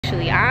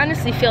actually. I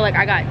honestly feel like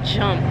I got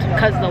jumped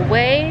because the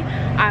way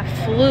I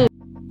flew.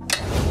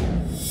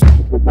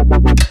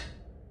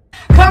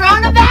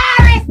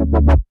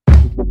 Coronavirus!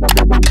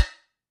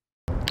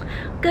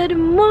 Good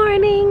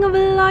morning,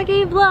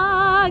 vloggy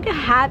vlog.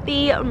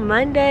 Happy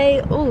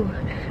Monday. Oh,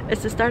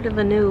 it's the start of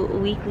a new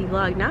weekly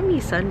vlog. Not me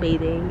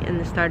sunbathing in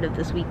the start of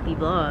this weekly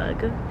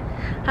vlog.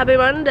 Happy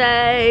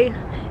Monday.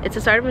 It's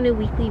the start of a new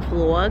weekly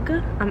vlog.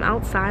 I'm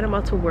outside. I'm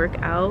about to work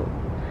out.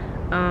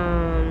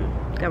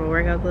 Got my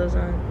workout clothes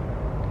on.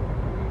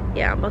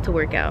 Yeah, I'm about to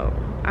work out.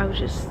 I was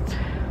just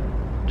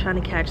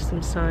trying to catch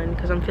some sun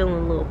because I'm feeling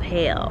a little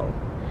pale.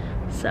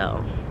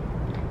 So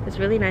it's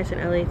really nice in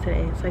LA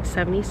today. It's like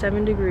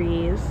 77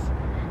 degrees.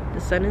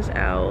 The sun is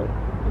out.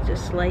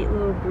 Just slight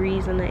little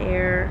breeze in the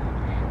air.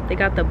 They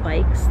got the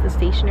bikes, the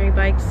stationary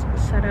bikes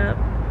set up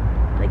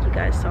like you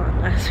guys saw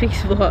in last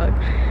week's vlog.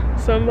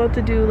 So I'm about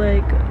to do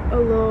like a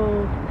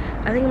little,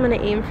 I think I'm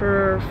gonna aim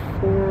for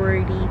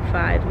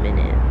 45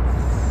 minutes.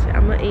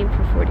 I'm gonna aim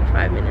for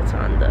 45 minutes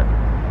on the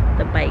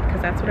bike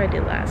because that's what I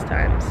did last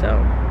time. So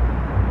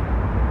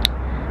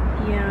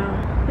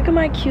yeah, look at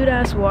my cute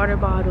ass water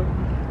bottle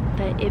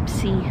that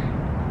Ipsy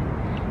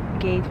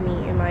gave me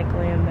in my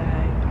glam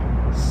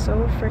bag.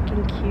 So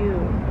freaking cute.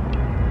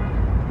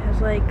 It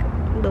has like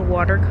the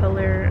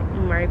watercolor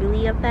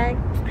marbly effect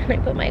and I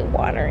put my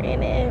water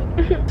in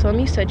it. So let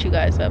me set you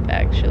guys up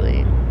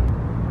actually.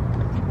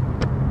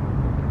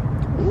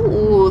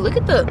 Ooh, look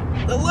at the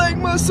leg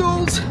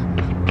muscles.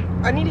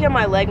 I need to get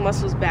my leg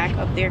muscles back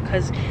up there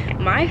because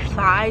my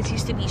thighs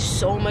used to be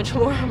so much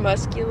more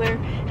muscular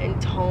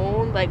and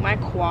toned, like my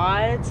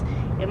quads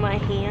and my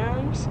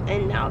hams,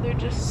 and now they're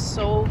just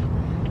so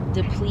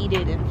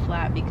depleted and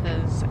flat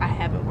because I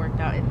haven't worked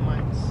out in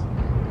months.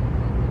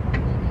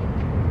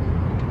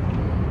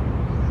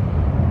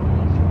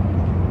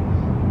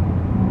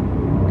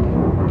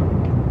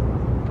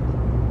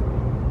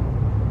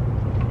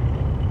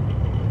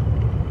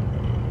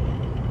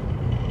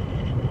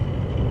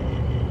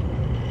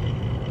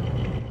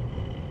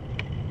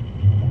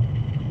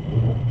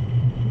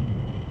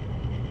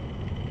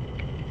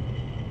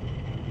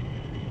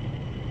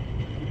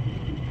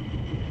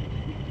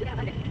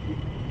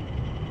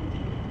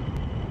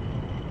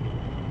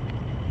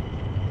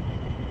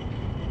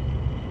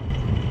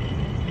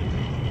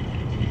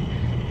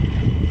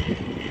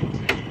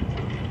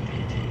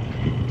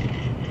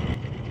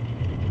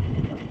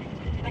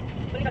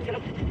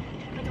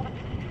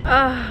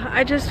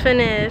 I just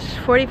finished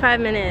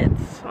 45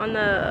 minutes on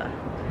the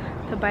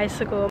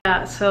bicycle.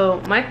 Yeah, so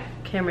my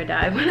camera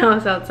died when I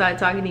was outside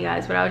talking to you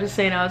guys, but I was just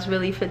saying I was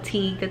really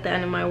fatigued at the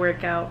end of my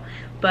workout.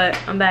 But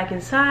I'm back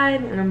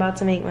inside and I'm about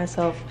to make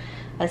myself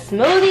a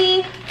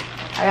smoothie.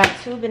 I got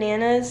 2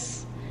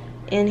 bananas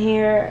in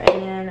here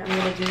and I'm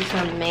gonna do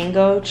some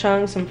mango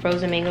chunks, some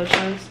frozen mango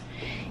chunks.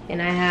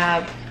 And I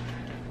have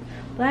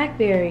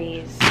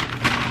blackberries.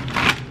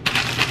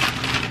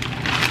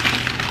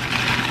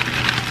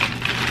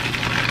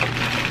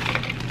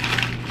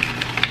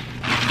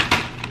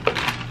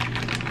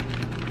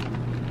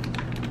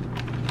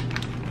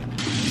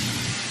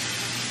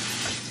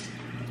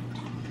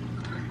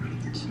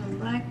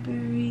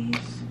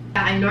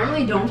 I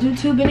normally don't do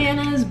 2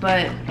 bananas,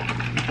 but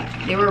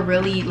they were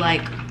really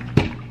like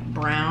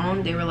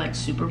brown. They were like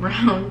super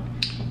brown.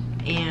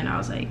 And I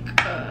was like,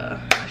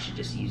 I should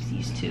just use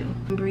these 2.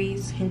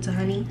 Breeze, hint of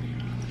honey.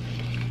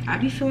 I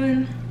be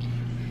feeling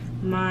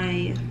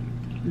my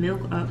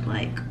milk up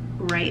like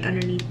right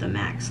underneath the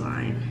max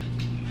line.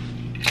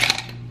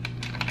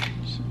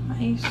 So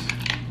nice.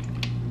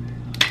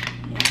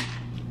 Yeah.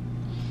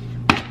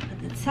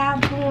 Put the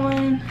tap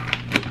on.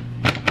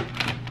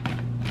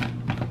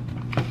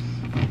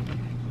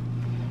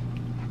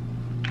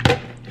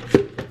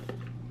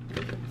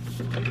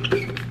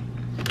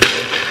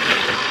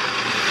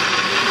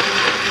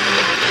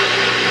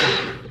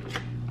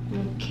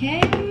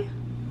 Okay,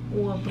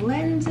 we'll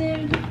blend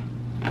it,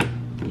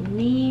 and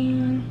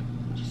then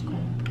just gonna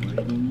pour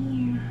it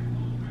in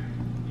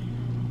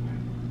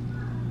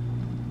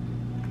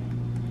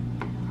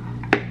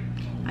here.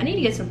 I need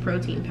to get some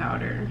protein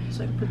powder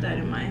so I can put that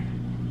in my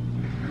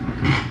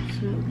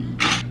smoothie.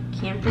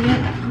 Can't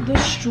forget the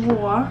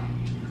straw.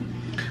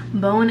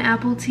 Bow and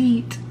apple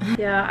teat.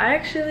 Yeah, I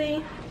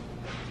actually,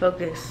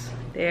 focus.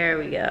 There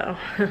we go.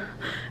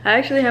 I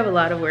actually have a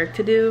lot of work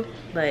to do,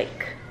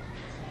 like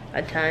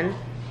a ton.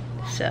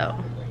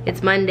 So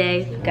it's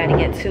Monday, gotta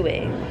get to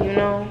it, you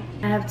know.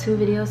 I have 2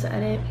 videos to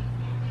edit,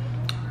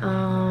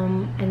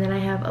 and then I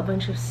have a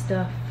bunch of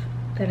stuff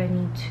that I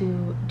need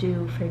to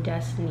do for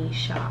Destiny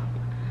shop.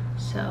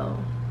 So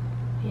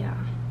yeah,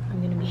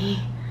 I'm gonna be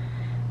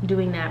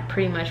doing that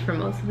pretty much for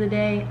most of the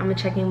day. I'm gonna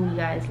check in with you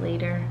guys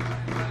later.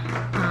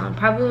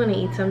 Probably wanna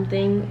eat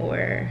something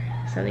or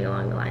something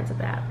along the lines of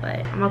that,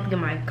 but I'm about to get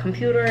my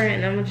computer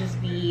and I'm gonna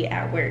just be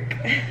at work.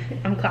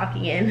 I'm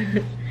clocking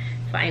in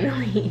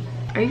finally.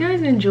 Are you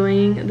guys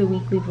enjoying the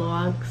weekly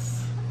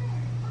vlogs?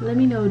 Let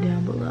me know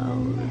down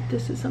below if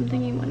this is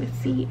something you want to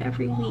see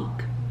every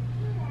week.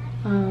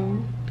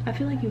 I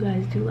feel like you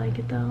guys do like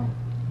it though,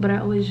 but I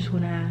always just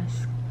want to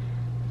ask,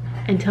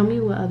 And tell me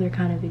what other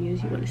kind of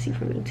videos you want to see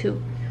from me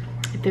too.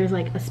 If there's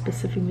like a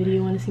specific video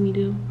you want to see me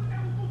do,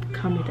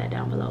 comment that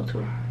down below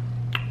too.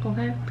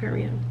 Okay,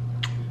 period.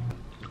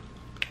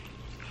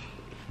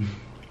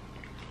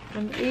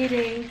 I'm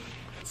eating.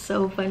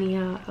 So funny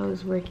how I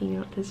was working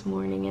out this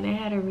morning and I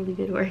had a really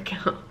good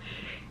workout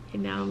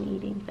and now I'm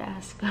eating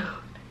fast food.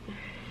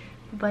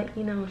 But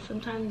you know,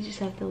 sometimes you just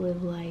have to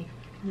live life,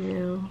 you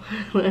know.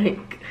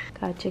 Like,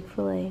 got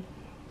Chick-fil-A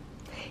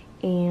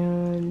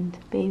and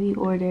baby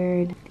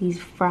ordered these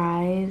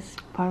fries,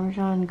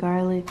 Parmesan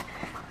garlic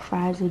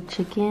fries with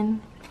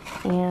chicken,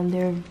 and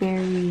they're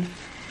very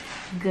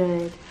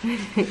good.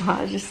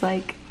 I was just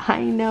like,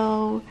 I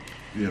know.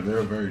 Yeah, they're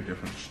a very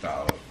different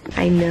style.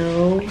 I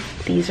know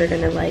these are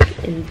gonna like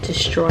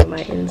destroy my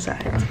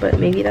insides, but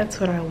maybe that's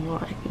what I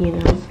want, you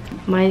know.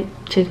 My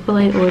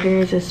Chick-fil-A order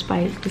is a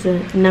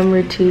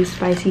 #2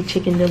 spicy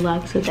chicken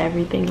deluxe with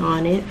everything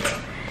on it.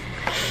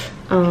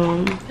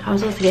 I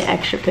was supposed to get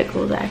extra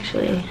pickles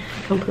actually. I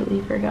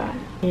completely forgot.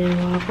 And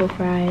waffle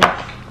fries,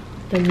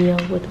 the meal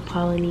with the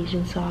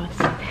Polynesian sauce.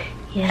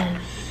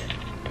 Yes,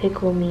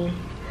 pickle me.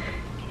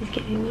 He's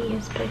giving me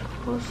his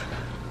pickles.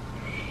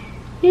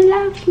 He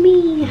loves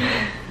me.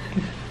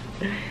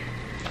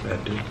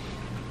 That dude.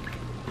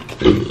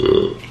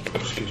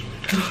 Excuse me.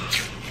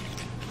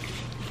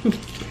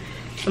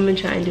 I'm gonna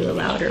try and do a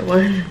louder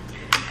one.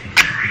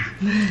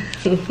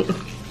 You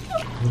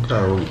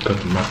gotta really cut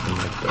the mustard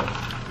like that.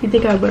 You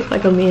think I work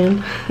like a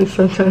man?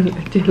 Sometimes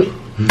I do.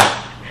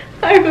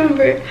 I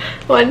remember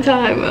one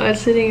time I was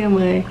sitting at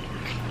my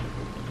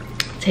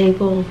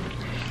table.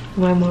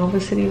 My mom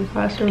was sitting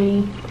across from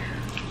me.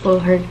 Well,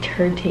 her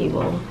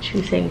table. She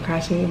was sitting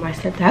across from me and my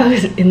stepdad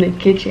was in the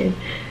kitchen.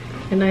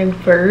 And I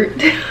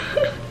burped.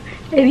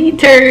 And he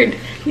turned.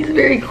 He's a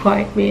very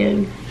quiet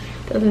man.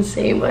 Doesn't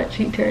say much.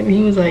 He turned and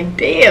he was like,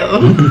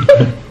 damn.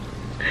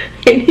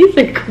 And he's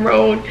a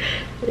grown,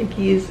 like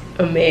he's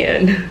a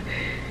man.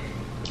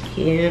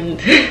 And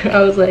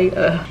I was like,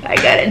 I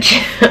gotta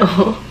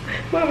chill.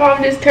 My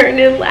mom just turned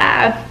and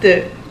laughed.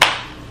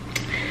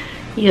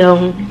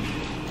 Yo,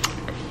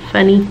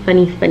 funny.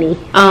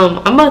 I'm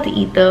about to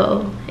eat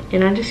though,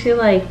 and I just feel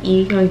like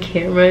eating on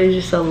camera is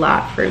just a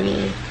lot for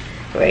me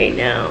right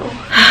now.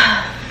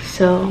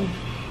 So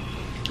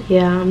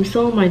yeah, I'm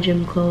still in my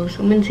gym clothes.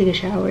 I'm gonna take a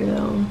shower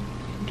though,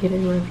 get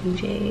in my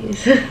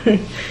PJs.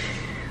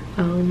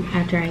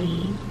 After I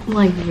eat. I'm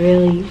like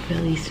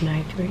really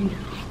smacked right now.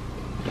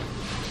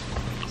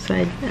 So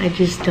I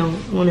just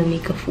don't want to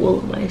make a fool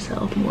of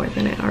myself more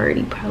than I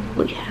already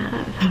probably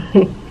have.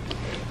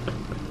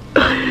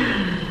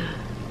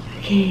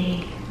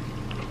 Okay.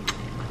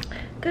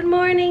 Good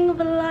morning,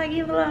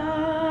 vloggy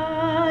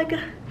vlog.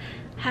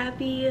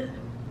 Happy,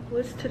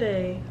 what's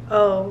today?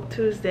 Oh,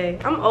 Tuesday.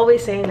 I'm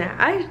always saying that.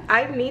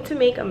 I need to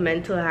make a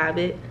mental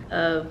habit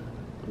of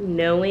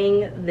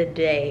knowing the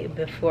day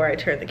before I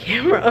turn the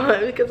camera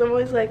on, because I'm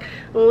always like,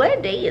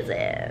 what day is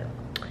it?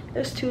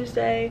 It's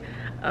Tuesday.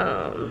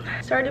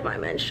 Started my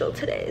menstrual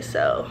today,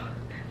 so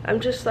I'm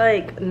just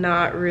like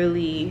not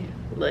really,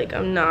 like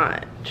I'm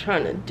not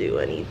trying to do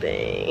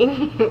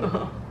anything.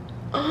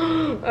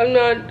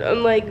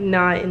 I'm like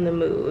not in the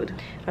mood.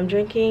 I'm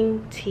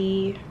drinking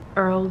tea,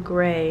 Earl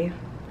Grey,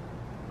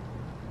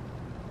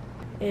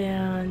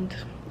 and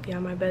yeah,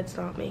 my bed's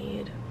not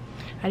made.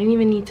 I didn't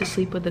even need to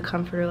sleep with the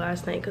comforter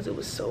last night because it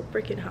was so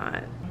freaking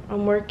hot.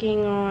 I'm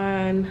working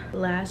on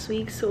last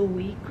week's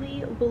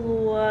weekly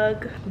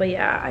vlog. But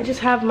yeah, I just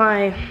have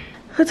my,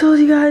 I told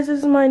you guys this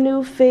is my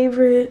new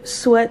favorite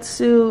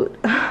sweatsuit.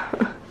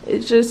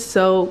 It's just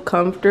so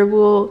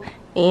comfortable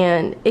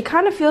and it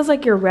kind of feels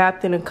like you're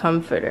wrapped in a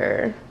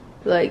comforter.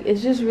 Like,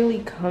 it's just really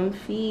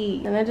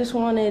comfy, and I just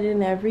want it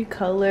in every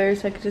color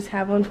so I could just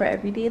have one for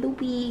every day of the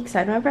week, so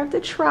I don't ever have to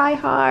try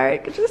hard. I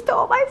could just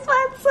throw my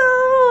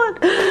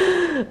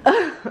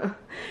sweatsuit.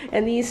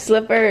 And these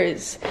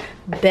slippers,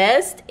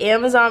 best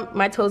Amazon,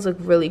 my toes look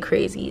really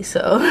crazy,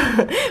 so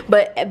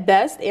but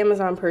best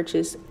Amazon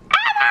purchase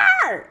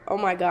ever. Oh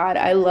my god,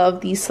 I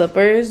love these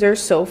slippers. They're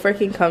so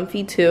freaking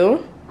comfy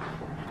too.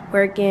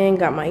 Working,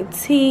 got my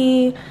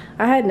tea.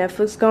 I had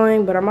Netflix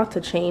going, but I'm about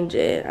to change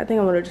it. I think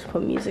I'm gonna just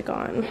put music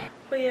on.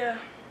 But yeah,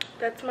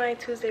 that's my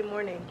Tuesday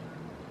morning.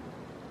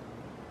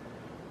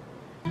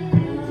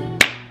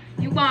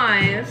 You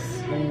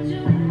guys,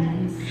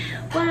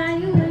 why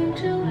you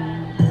angel?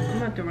 I'm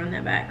about to run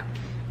that back.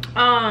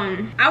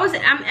 I'm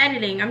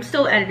editing. I'm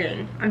still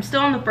editing. I'm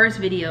still on the first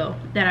video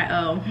that I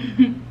owe.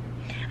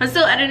 I'm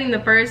still editing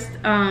the first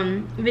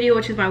video,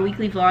 which is my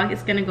weekly vlog.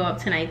 It's gonna go up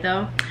tonight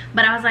though.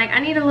 But I was like, I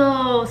need a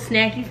little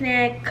snacky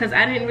snack because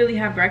I didn't really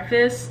have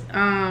breakfast.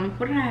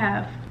 What did I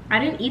have? I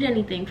didn't eat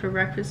anything for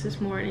breakfast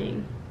this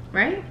morning,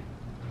 right?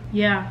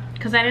 Yeah,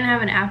 because I didn't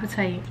have an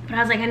appetite. But I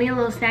was like, I need a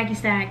little snacky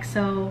snack.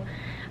 So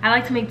I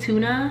like to make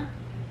tuna.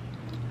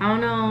 I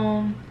don't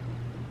know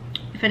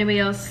if If anybody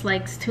else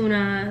likes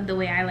tuna the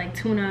way I like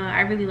tuna,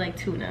 I really like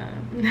tuna.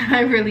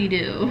 I really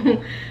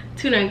do.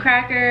 Tuna and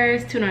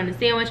crackers, tuna on a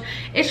sandwich.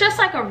 It's just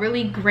like a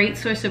really great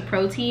source of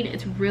protein.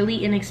 It's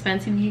really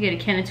inexpensive. You get a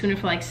can of tuna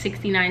for like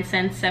 69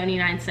 cents,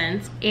 79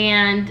 cents.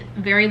 And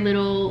very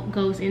little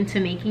goes into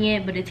making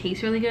it, but it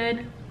tastes really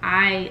good.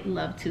 I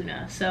love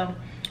tuna. So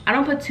I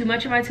don't put too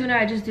much in my tuna.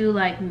 I just do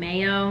like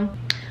mayo,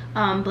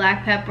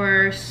 black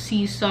pepper,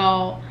 sea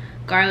salt,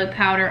 garlic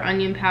powder,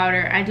 onion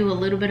powder. I do a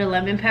little bit of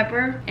lemon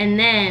pepper, and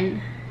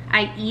then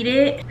I eat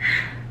it.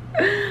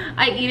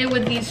 I eat it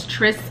with these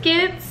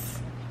Triscuits,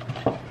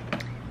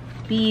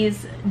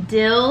 these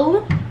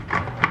dill,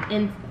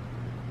 and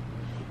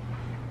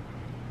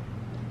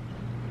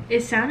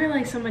it sounded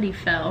like somebody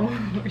fell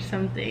or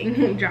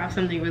something, dropped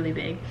something really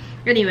big.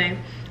 Anyway,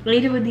 I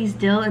eat it with these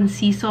dill and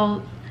sea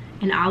salt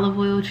and olive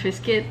oil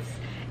Triscuits.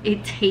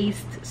 It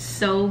tastes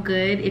so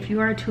good. If you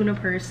are a tuna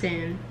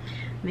person,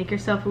 make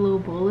yourself a little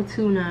bowl of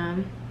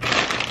tuna.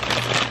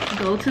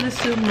 Go to the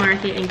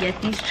supermarket and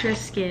get these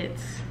Triscuits.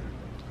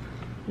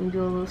 And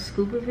do a little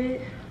scoop of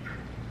it.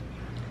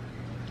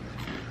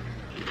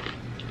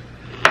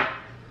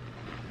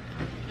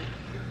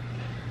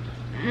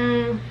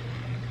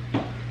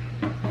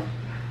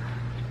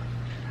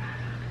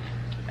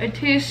 It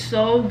tastes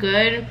so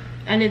good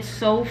and it's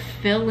so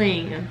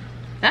filling.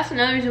 That's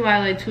another reason why I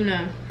like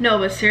tuna. No,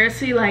 but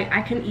seriously, like,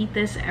 I can eat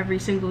this every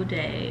single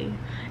day.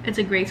 It's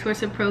a great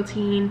source of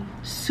protein,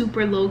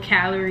 super low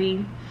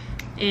calorie,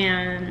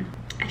 and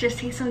it just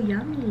tastes so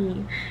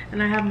yummy.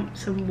 And I have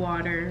some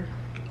water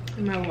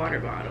in my water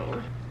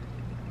bottle.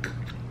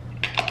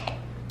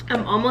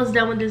 I'm almost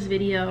done with this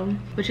video,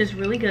 which is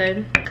really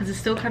good because it's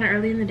still kind of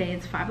early in the day.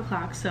 It's 5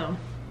 o'clock, so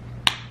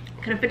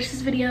I'm gonna finish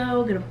this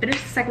video, gonna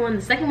finish the second one.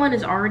 The second one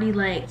is already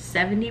like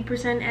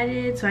 70%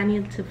 edited, so I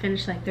need to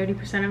finish like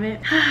 30% of it.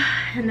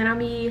 And then I'll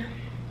be,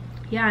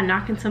 yeah,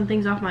 knocking some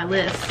things off my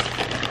list.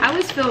 I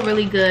always feel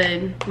really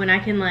good when I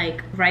can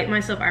like write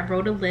myself. I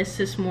wrote a list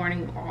this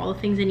morning of all the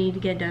things I need to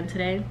get done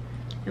today,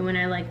 and when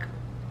I like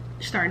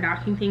start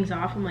knocking things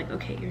off, I'm like,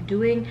 okay, you're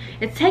doing,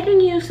 it's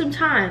taking you some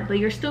time, but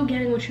you're still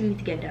getting what you need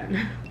to get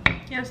done.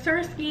 Yeah,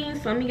 Starsky,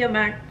 so let me get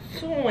back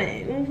to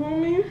it. You feel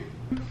me?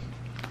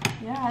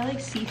 Yeah, I like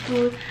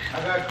seafood.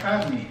 I got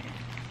crab meat.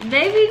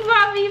 Baby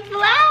brought me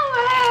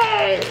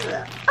flowers.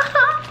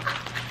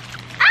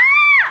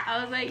 Ah!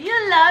 I was like, you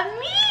love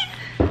me?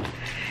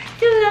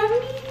 You love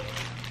me?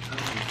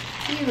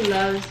 He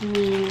loves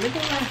me. Look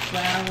at my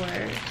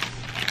flowers.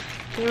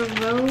 They're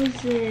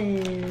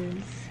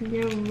roses.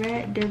 They're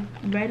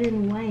red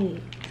and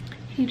white.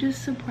 He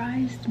just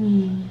surprised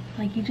me.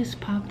 Like, he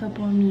just popped up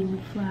on me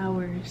with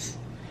flowers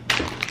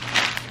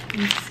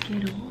and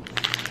Skittles.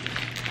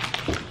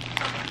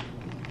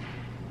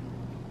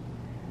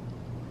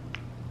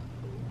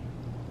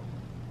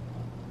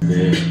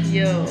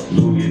 Yo.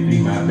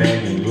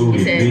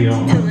 He said,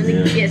 till the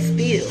nigga get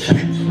spilled. Till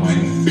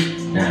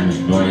the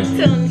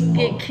nigga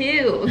get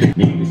killed.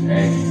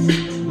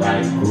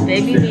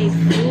 Baby made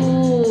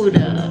food.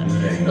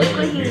 Look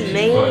what he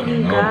made,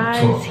 you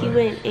guys. He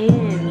went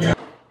in.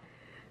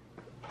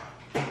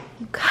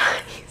 You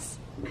guys,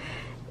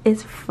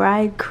 it's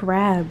fried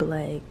crab,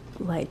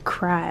 like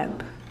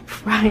crab.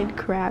 Fried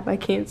crab, I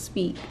can't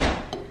speak.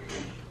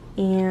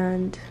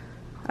 And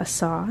a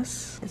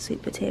sauce and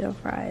sweet potato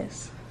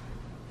fries.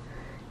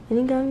 And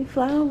he got me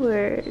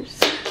flowers.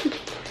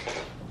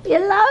 He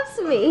loves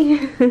me.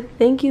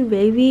 Thank you,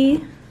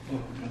 baby.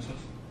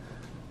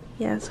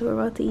 Yeah, so we're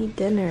about to eat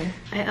dinner.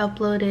 I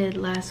uploaded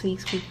last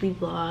week's weekly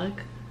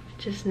vlog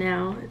just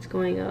now. It's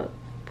going up.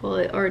 Well,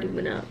 it already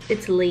went up.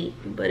 It's late,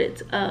 but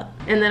it's up.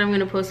 And then I'm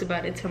gonna post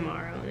about it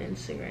tomorrow on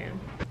Instagram.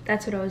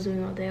 That's what I was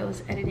doing all day. I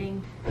was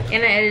editing.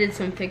 And I edited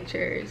some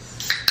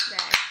pictures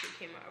that actually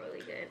came out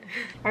really good.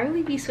 I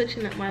really be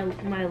switching up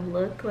my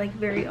look like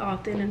very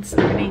often, and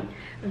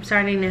I'm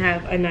starting to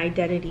have an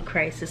identity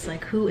crisis.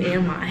 Like, who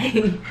am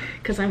I?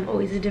 Because I'm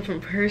always a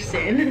different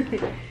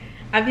person.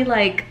 I'd be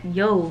like,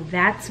 yo,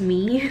 that's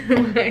me.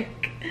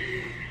 Like,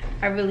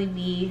 I really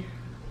be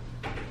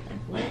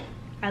like, what?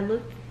 I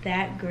look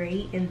that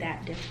great and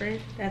that different?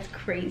 That's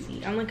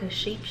crazy. I'm like a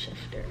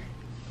shapeshifter.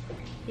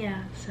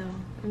 Yeah, so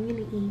I'm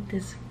gonna eat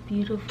this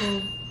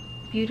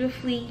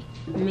beautifully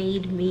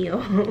made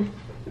meal.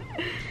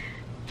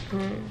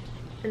 And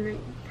then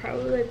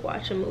probably like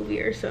watch a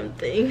movie or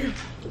something.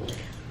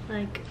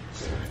 Like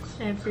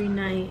every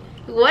night.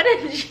 What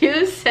did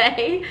you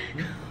say?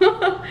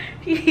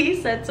 He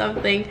said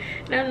something,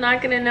 and I'm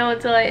not gonna know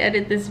until I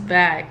edit this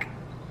back.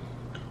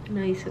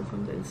 No, he said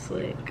something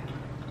slick.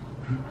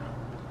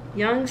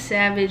 Young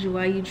Savage,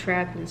 why you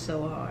trapping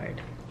so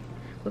hard?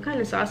 What kind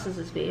of sauce is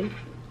this, babe?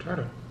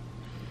 Tartar.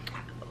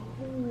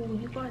 Oh,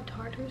 you got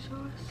tartar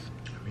sauce?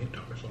 I made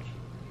tartar sauce.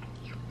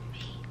 You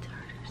made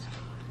tartar sauce.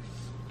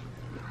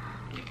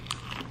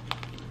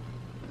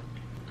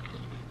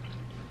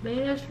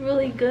 Man, that's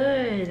really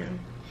good.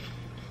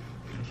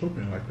 I was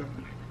hoping you like that.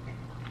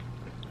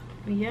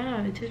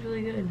 Yeah, it tastes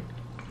really good.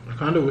 I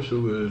kind of wish it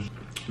was,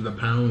 the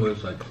pound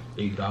was like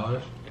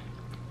 $8.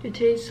 It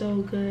tastes so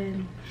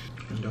good.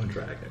 And don't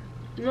drag it.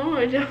 No,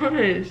 it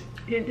does.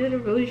 It did a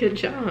really good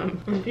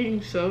job. I'm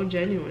being so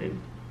genuine.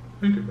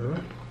 Thank you,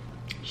 brother.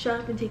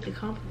 Shut up and take the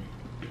compliment.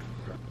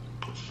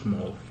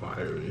 Small,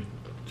 fiery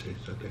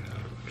taste that they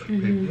have.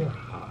 Mm-hmm. They're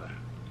high.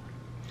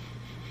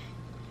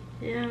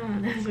 Yeah,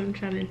 that's what I'm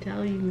trying to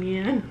tell you,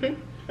 man.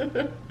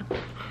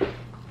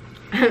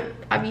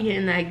 I be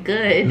hitting that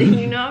good.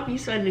 You know, I be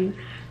spending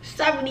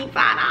 $75,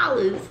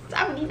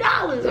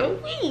 $70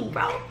 on weed,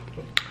 bro.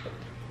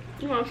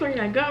 You know, I'm saying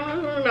that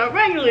gun, that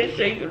regular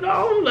shit, you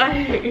know?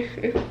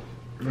 Like,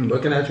 I'm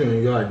looking at you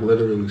and you're like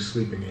literally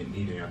sleeping and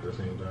eating at the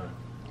same time.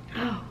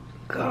 oh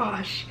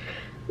gosh,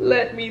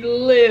 let me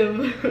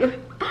live.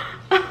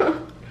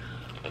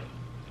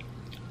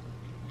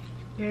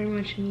 Very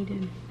much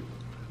needed.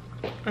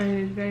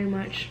 And very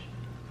much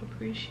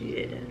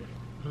appreciated.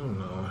 I don't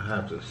know, I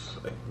have this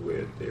like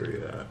weird theory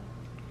that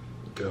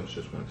girls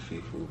just want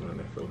seafood when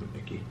they're feeling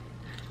icky.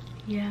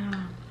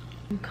 Yeah,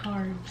 and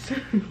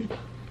carbs.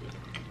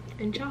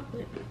 And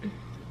chocolate.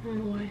 I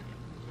don't know why.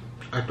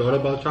 I thought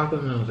about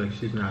chocolate and I was like,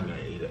 she's not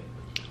gonna eat it.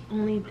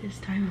 Only this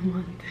time of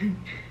month.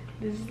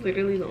 This is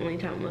literally the only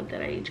time of month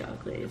that I eat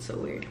chocolate. It's so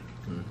weird.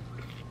 Mm.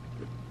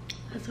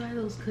 That's why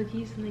those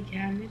cookies in the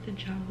cabinet, the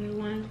chocolate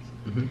ones,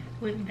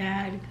 went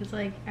bad. Because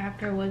like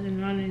after I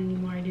wasn't on it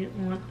anymore, I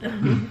didn't want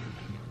them.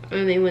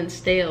 And they went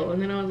stale.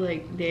 And then I was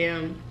like,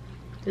 damn,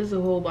 this is a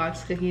whole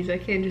box of cookies. I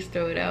can't just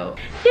throw it out.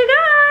 You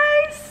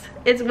guys!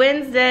 It's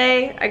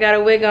Wednesday. I got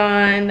a wig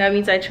on. That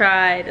means I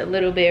tried a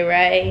little bit,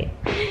 right?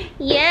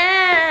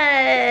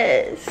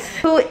 Yes!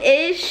 Who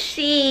is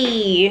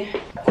she?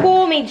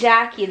 Call me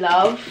Jackie,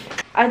 love.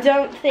 I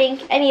don't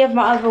think any of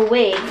my other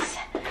wigs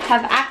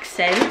have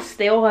accents.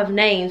 They all have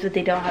names, but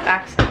they don't have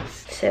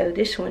accents. So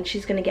this one,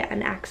 she's gonna get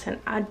an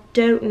accent. I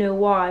don't know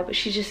why, but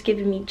she's just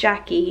giving me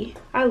Jackie.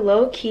 I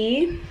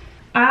low-key.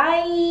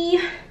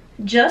 I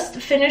just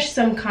finished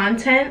some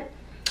content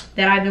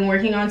that I've been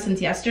working on since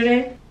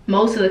yesterday.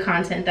 Most of the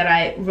content that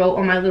I wrote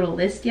on my little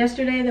list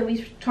yesterday that we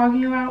were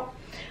talking about.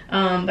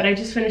 But I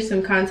just finished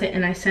some content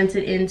and I sent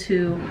it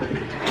into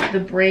the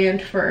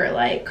brand for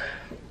like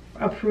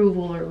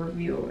approval or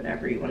review or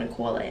whatever you want to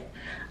call it.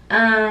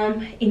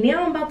 And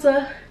now I'm about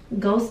to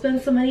go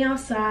spend some money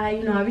outside.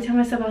 You know, every time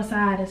I step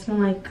outside, I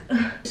spend like,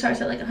 it starts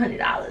at like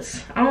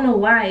 $100. I don't know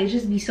why, it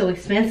just be so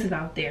expensive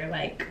out there.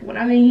 Like when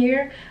I'm in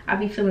here, I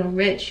be feeling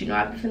rich, you know,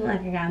 I be feeling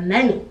like I got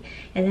money.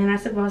 And then I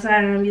step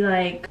outside and I be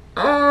like,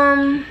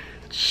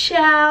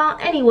 ciao.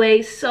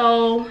 Anyway,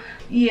 so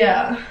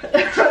yeah.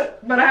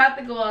 But I have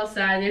to go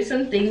outside. There's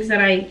some things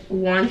that I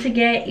want to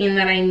get and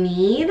that I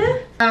need.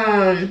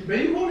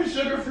 Baby, want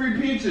sugar-free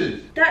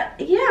pizzas.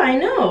 Yeah, I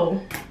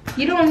know.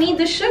 You don't need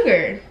the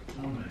sugar.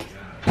 Oh my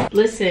god.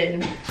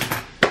 Listen,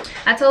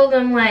 I told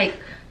him like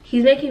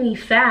he's making me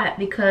fat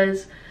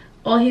because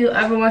all he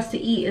ever wants to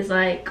eat is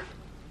like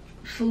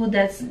food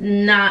that's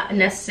not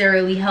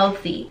necessarily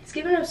healthy. He's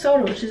giving up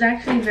soda, which is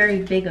actually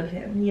very big of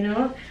him, you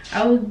know?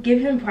 I would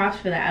give him props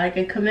for that. Like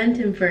I commend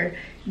him for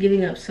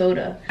giving up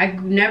soda. I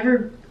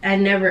never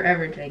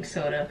ever drank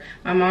soda.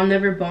 My mom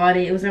never bought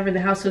it. It was never in the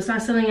house, so it's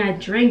not something I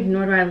drink,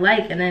 nor do I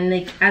like. And then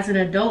like as an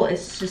adult,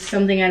 it's just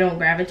something I don't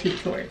gravitate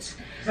towards.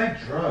 It's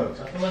like drugs.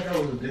 I feel like I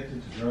was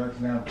addicted to drugs.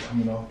 Now I'm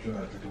coming off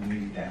drugs. Like I'm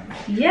really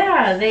damaged.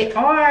 Yeah, they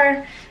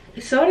are.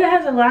 Soda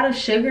has a lot of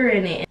sugar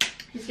in it.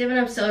 He's giving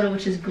up soda,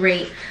 which is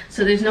great.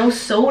 So there's no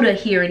soda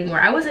here anymore.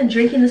 I wasn't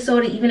drinking the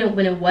soda even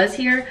when it was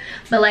here,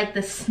 but like the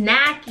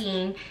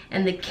snacking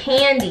and the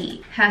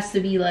candy has to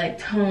be like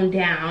toned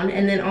down,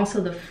 and then also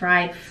the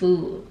fried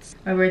foods.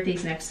 My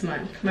birthday's next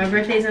month. My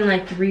birthday's in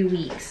like 3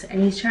 weeks,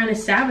 and he's trying to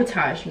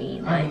sabotage me.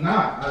 Like, I'm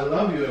not. I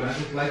love you, and I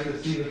just like to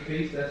see the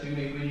face that you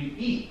make when you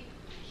eat.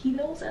 He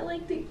knows I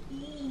like to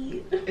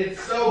eat.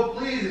 It's so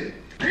pleasing.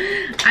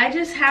 I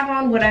just have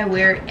on what I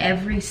wear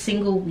every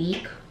single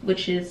week,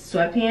 which is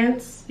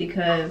sweatpants,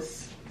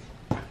 because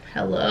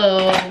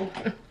hello,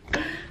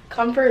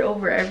 comfort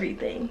over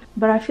everything.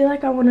 But I feel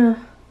like I want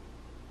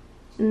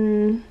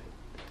to,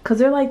 because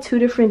they're like 2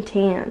 different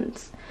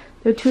tans.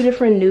 They're 2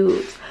 different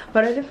nudes,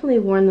 but I definitely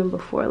worn them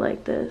before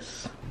like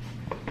this.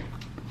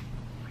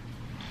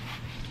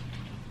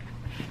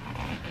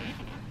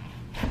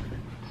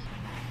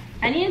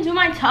 I need to do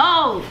my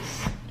toes.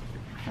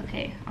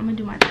 Okay, I'm gonna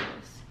do my toes.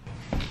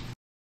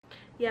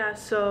 Yeah,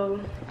 so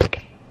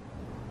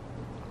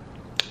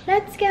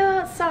let's go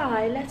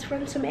outside. Let's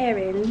run some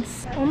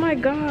errands. Oh my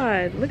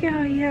god, look at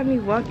how he had me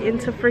walk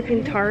into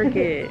freaking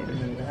Target.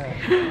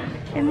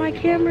 And my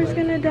camera's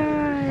gonna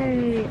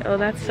die. Oh,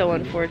 that's so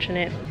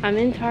unfortunate. I'm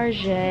in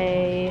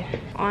Target.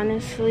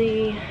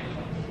 Honestly,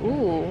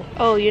 ooh.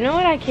 Oh, you know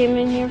what I came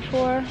in here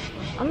for?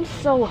 I'm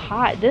so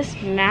hot. This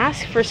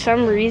mask for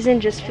some reason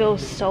just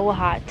feels so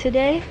hot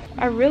today.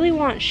 I really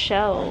want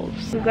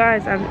shelves. You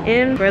guys, I'm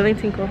in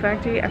Burlington Coat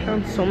Factory. I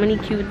found so many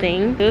cute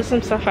things. There was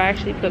some stuff I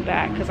actually put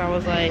back because I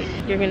was like,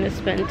 you're gonna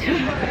spend too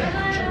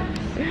much.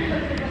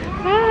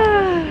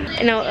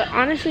 No,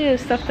 honestly,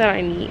 it's stuff that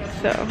I need,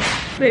 so.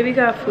 Baby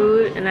got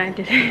food and I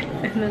didn't.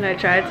 And then I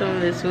tried some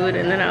of this food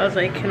and then I was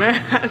like, can I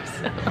have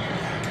some?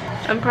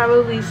 I'm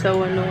probably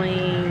so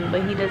annoying,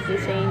 but he doesn't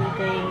say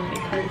anything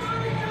because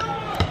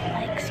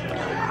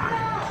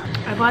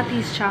I bought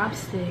these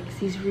chopsticks,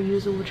 these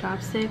reusable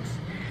chopsticks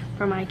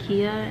from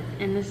IKEA,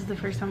 and this is the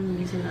first time I'm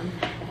using them.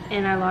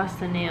 And I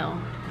lost a nail.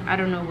 I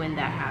don't know when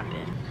that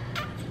happened.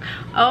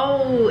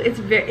 Oh, it's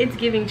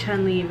giving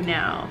Chun-Li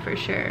now for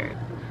sure.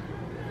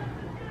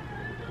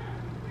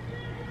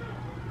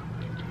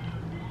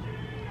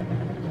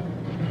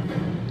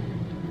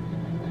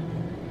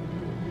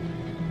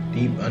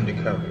 Deep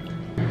undercover.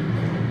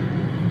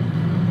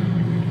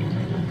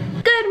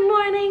 Good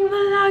morning,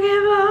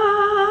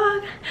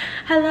 vlog.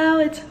 Hello,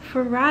 it's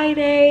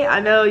Friday.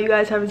 I know you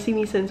guys haven't seen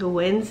me since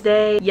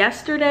Wednesday.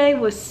 Yesterday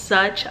was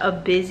such a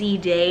busy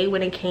day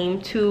when it came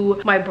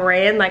to my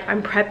brand. Like,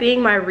 I'm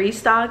prepping my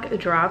restock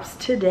drops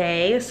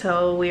today,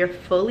 so we are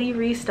fully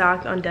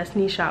restocked on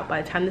Destiny shop.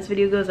 By the time this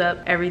video goes up,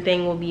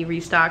 everything will be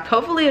restocked.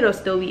 Hopefully it'll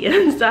still be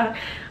in stock.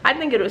 I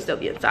think it'll still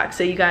be in stock,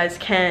 so you guys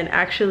can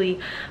actually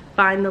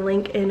find the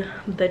link in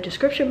the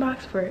description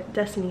box for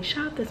Destiny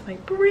shop. That's my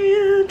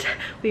brand.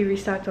 We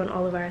restocked on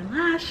all of our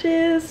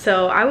lashes.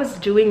 So I was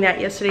doing that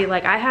yesterday.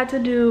 Like, I had to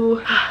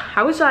do,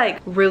 I was like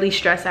really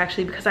stressed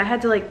actually, because I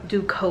had to like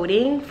do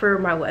coding for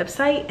my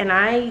website, and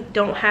I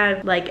don't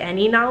have like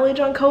any knowledge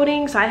on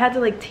coding. So I had to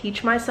like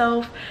teach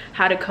myself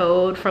how to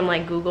code from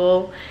like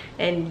Google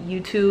and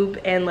YouTube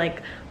and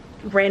like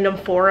random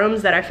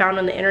forums that I found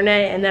on the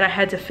internet, and then I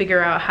had to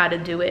figure out how to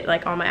do it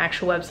like on my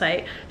actual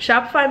website.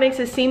 Shopify makes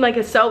it seem like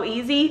it's so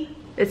easy.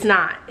 It's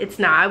not.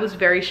 I was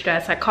very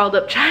stressed. I called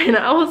up China.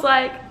 I was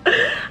like,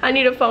 I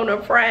need to phone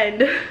a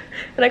friend.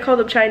 And I called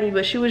up China,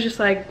 but she was just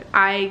like,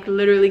 I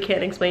literally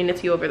can't explain it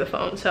to you over the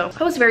phone. So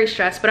I was very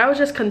stressed, but I was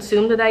just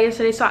consumed with that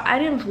yesterday, so I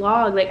didn't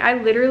vlog. Like, I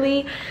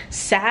literally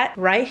sat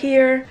right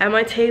here at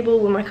my table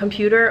with my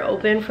computer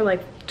open for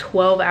like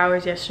 12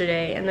 hours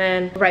yesterday, and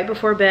then right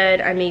before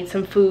bed I made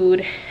some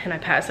food and I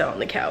passed out on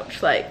the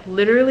couch. Like,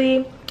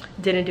 literally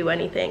didn't do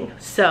anything.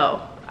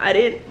 So I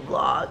didn't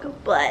vlog,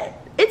 but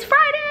it's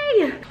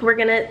Friday. We're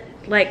gonna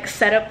like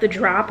set up the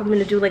drop. I'm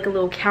gonna do like a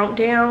little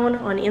countdown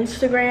on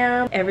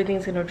Instagram.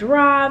 Everything's gonna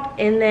drop,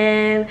 and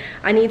then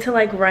I need to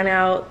like run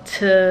out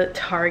to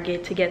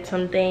Target to get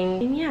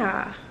something, and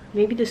yeah,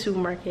 maybe the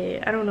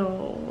supermarket. I don't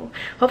know.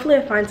 Hopefully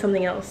I find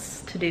something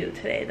else to do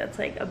today that's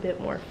like a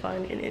bit more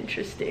fun and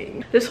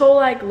interesting. This whole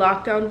like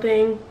lockdown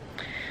thing,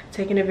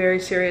 taking it very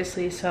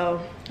seriously, so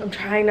I'm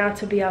trying not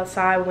to be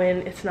outside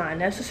when it's not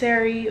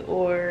necessary,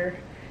 or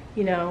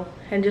you know,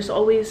 and just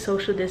always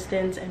social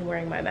distance and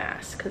wearing my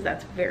mask, because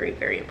that's very,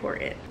 very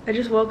important. I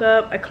just woke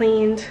up, I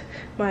cleaned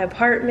my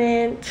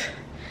apartment,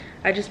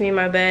 I just made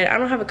my bed. I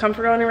don't have a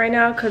comforter on it right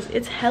now because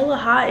it's hella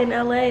hot in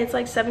LA. It's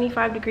like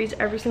 75 degrees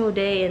every single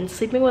day, and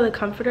sleeping with a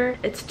comforter,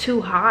 it's too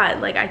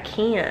hot. Like, I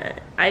can't.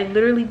 I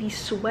literally be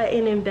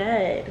sweating in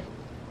bed.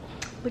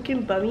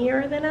 Looking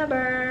bummier than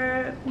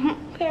ever.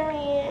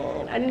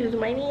 Period. I need to do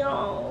my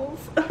nails.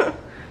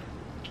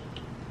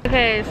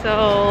 Okay,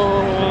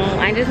 so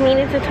I just made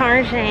it to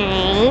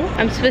Target.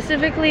 I'm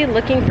specifically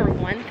looking for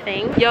one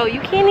thing. Yo, you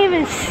can't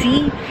even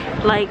see,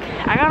 like,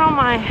 I got on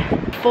my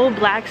full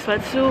black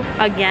sweatsuit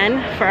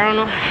again for I don't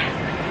know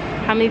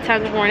how many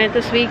times I've worn it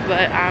this week,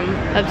 but I'm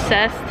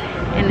obsessed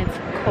and it's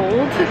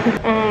cold.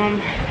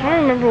 I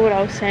don't remember what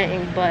I was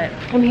saying, but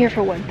I'm here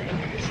for one thing,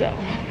 so.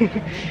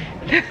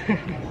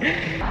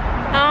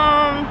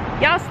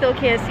 Y'all still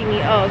can't see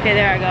me. Oh, okay,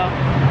 there I go.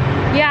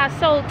 Yeah,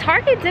 so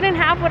Target didn't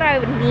have what I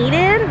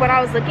needed, what I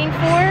was looking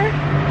for.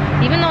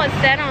 Even though it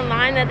said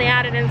online that they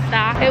had it in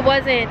stock, it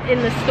wasn't in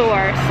the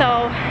store.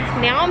 So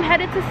now I'm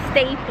headed to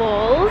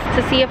Staples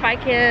to see if I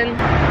can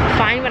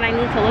find what I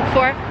need to look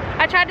for.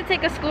 I tried to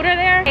take a scooter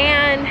there,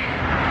 and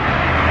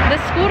the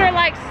scooter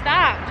like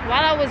stopped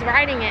while I was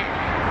riding it.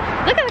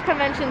 Look at the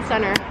convention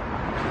center.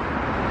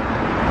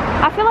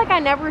 I feel like I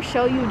never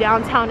show you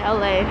downtown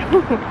LA.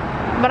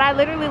 But I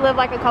literally live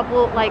like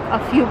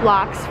a few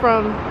blocks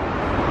from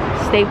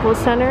Staples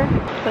Center.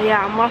 But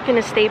yeah, I'm walking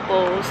to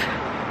Staples,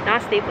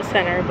 not Staples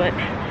Center, but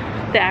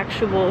the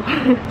actual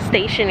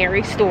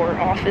stationery store,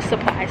 office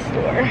supply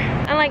store.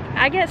 And like,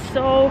 I get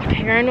so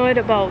paranoid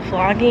about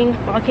vlogging,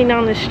 walking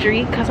down the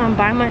street, because I'm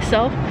by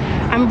myself.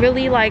 I'm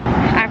really like,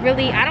 I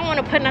don't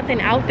want to put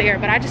nothing out there,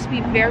 but I just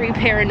be very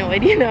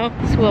paranoid, you know.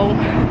 So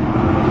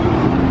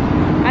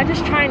I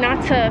just try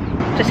not to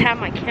just have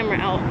my camera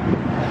out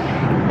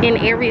in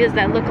areas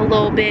that look a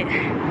little bit,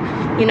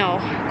 you know,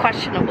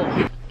 questionable.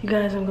 You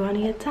guys, I'm going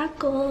to get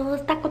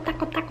tacos. Taco.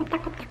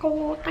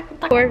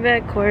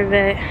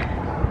 Corvette.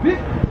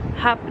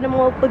 Hop in the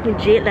motherfucking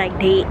jet like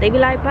that. They be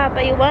like,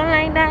 Papa, you want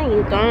like that?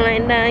 You don't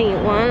like that? You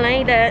want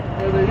like that?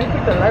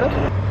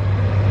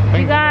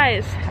 You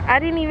guys, I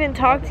didn't even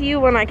talk to you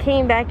when I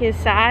came back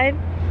inside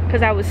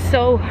because I was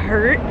so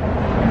hurt.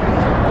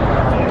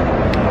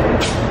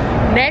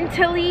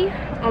 Mentally,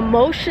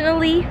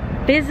 emotionally,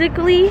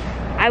 physically,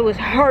 I was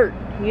hurt.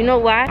 You know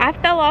why? I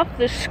fell off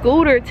the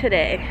scooter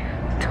today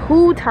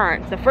 2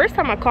 times. The first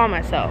time I called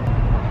myself.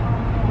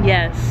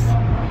 Yes.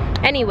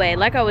 Anyway,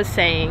 like I was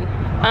saying,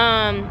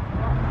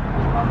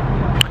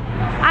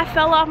 I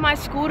fell off my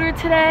scooter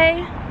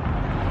today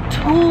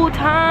 2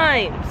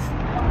 times.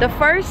 The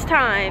first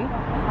time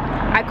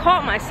I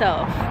caught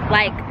myself,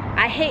 like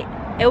I hit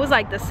it was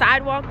like the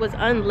sidewalk was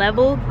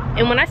unleveled.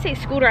 And when I say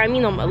scooter, I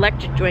mean them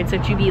electric joints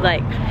that you be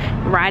like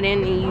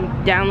riding and you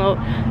download,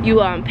 you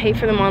pay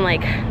for them on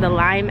like the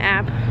Lime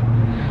app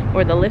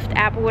or the Lyft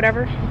app or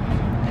whatever.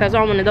 So I was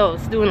on one of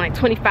those doing like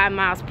 25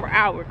 miles per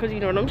hour because you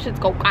know them shits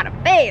go kind of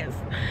fast.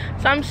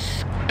 So I'm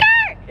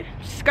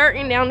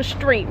skirting down the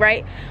street,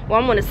 right? Well,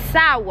 I'm on a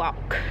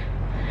sidewalk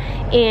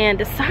and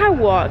the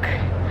sidewalk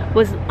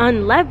was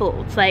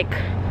unleveled. It's like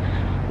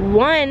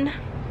one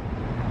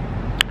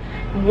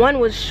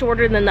was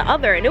shorter than the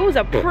other, and it was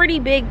a pretty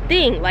big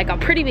thing, like a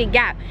pretty big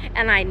gap,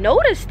 and I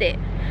noticed it.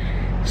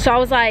 So I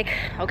was like,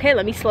 okay,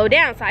 let me slow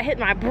down. So I hit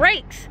my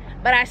brakes,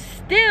 but I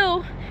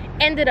still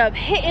ended up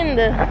hitting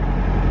the,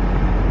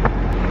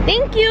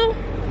 thank you.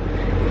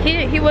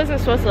 He wasn't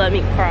supposed to let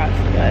me cross,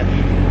 but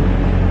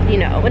you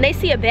know, when they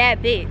see a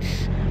bad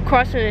bitch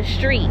crossing the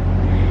street,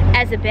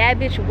 as a bad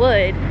bitch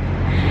would,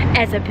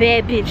 as a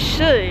bad bitch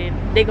should,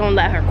 they gonna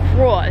let her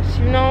cross,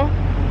 you know?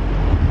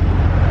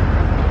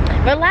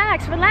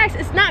 Relax, relax,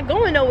 it's not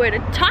going nowhere. The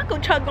taco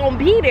truck gonna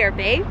be there,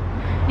 babe.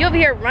 You over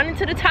here running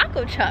to the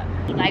taco truck.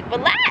 Like,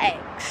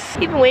 relax.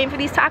 He's been waiting for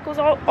these tacos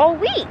all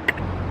week.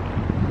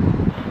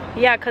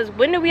 Yeah, cause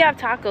when did we have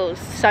tacos?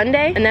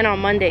 Sunday? And then on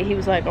Monday, he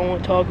was like, I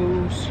want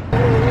tacos.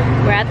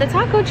 We're at the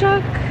taco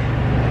truck.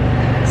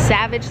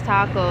 Savage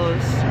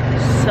Tacos.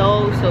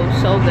 So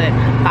good.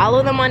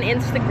 Follow them on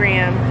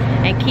Instagram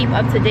and keep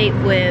up to date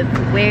with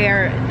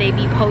where they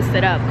be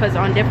posted up, because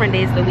on different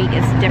days of the week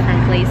it's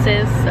different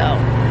places. So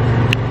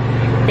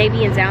they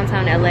be in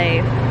downtown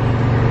LA,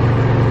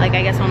 like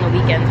I guess on the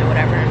weekends or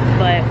whatever.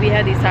 But we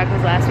had these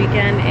tacos last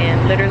weekend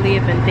and literally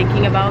have been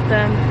thinking about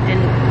them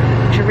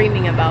and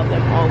dreaming about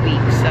them all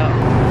week.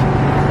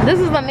 So this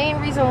is the main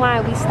reason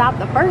why we stopped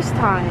the first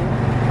time,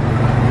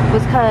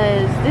 was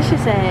because this shit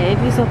said,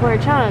 if you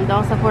support Trump,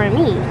 don't support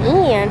me.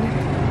 And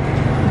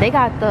they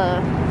got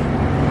the,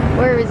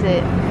 where is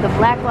it? The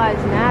Black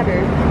Lives Matter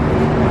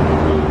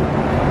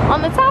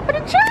on the top of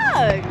the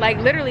truck. Like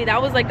literally,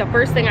 that was like the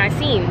first thing I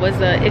seen was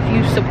the, if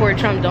you support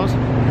Trump, don't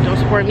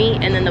support me.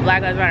 And then the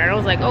Black Lives Matter. And I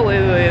was like, oh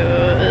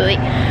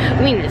wait,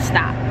 we need to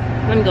stop.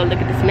 Let me go look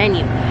at this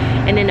menu.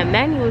 And then the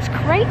menu is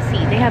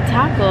crazy. They have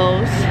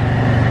tacos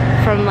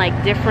from like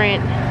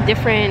different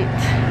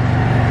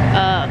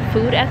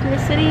food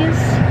ethnicities.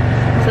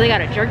 So they got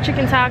a jerk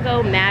chicken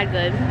taco, mad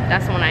good.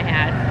 That's the one I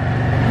had.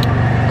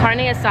 Carne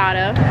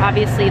asada,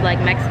 obviously like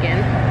Mexican.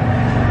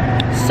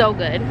 So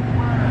good.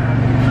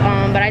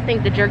 But I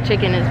think the jerk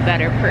chicken is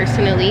better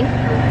personally.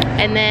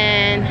 And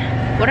then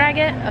what did I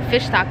get? A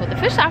fish taco. The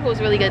fish taco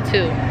was really good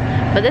too.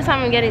 But this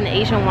time I'm getting the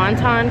Asian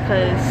wonton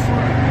because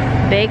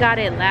they got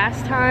it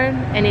last time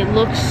and it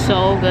looked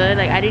so good.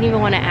 Like I didn't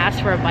even want to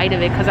ask for a bite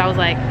of it because I was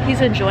like,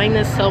 he's enjoying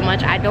this so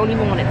much, I don't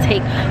even want to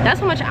take,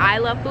 that's how much I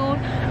love food.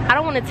 I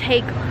don't want to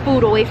take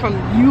food away from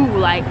you.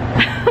 Like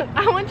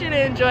I want you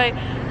to enjoy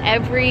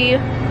every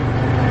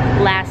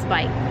last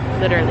bite,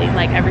 literally,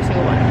 like every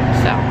single one.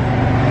 So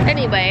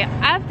anyway,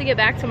 I have to get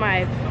back to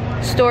my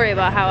story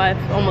about how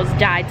I've almost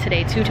died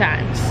today 2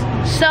 times.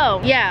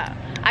 So yeah,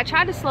 I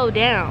tried to slow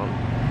down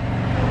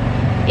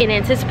in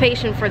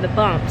anticipation for the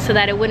bump so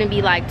that it wouldn't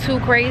be like too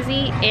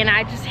crazy, and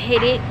I just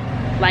hit it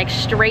like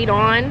straight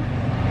on,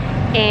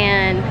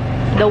 and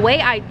the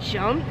way I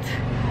jumped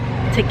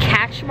to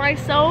catch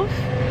myself,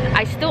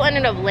 I still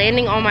ended up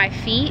landing on my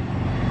feet,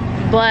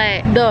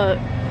 but the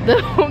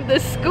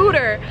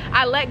scooter,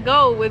 I let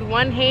go with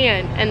one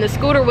hand and the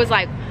scooter was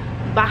like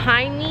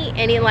behind me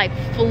and it like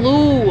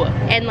flew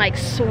and like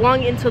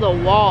swung into the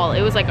wall.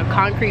 It was like a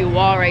concrete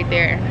wall right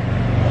there.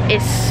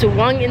 It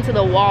swung into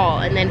the wall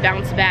and then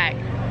bounced back.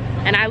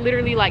 And I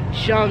literally like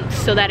jumped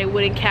so that it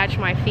wouldn't catch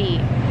my feet.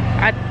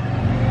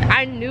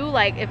 I knew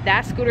like if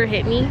that scooter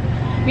hit me,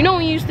 you know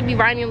when you used to be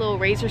riding your little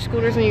razor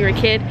scooters when you were a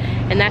kid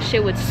and that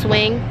shit would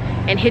swing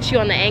and hit you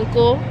on the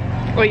ankle,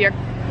 or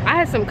I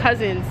had some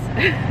cousins.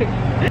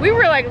 We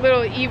were like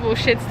little evil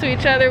shits to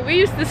each other. We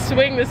used to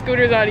swing the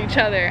scooters on each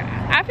other.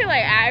 I feel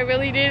like I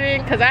really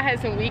didn't because I had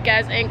some weak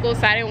ass ankles,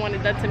 so I didn't want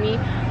it done to me.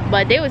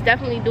 But they was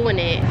definitely doing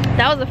it.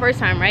 That was the first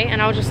time, right?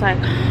 And I was just like,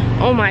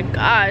 oh my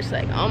gosh,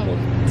 like I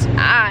almost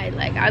died.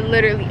 Like I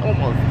literally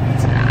almost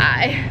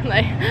died.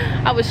 Like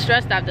I was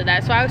stressed after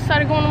that. So I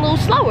started going a little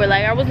slower.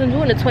 Like I wasn't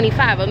doing the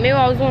 25, but maybe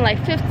I was doing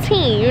like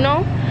 15, you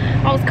know?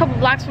 I was a couple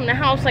blocks from the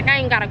house, like I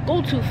ain't gotta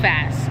go too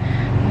fast.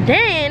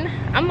 Then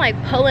I'm like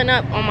pulling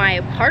up on my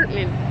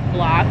apartment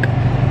block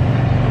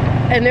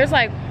and there's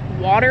like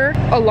water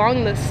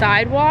along the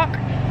sidewalk,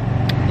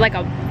 like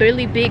a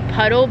really big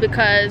puddle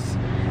because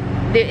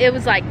it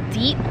was like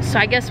deep. So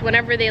I guess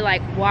whenever they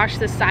like wash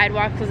the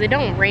sidewalk, because it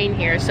don't rain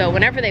here, so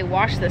whenever they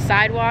wash the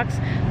sidewalks,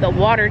 the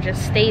water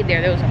just stayed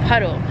there. There was a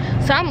puddle.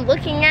 So I'm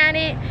looking at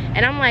it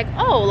and I'm like,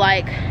 oh,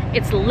 like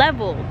it's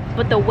level.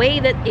 But the way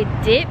that it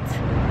dipped,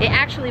 it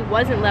actually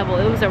wasn't level.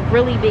 It was a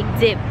really big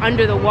dip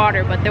under the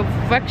water, but the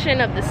reflection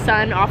of the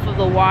sun off of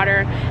the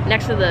water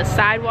next to the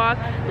sidewalk,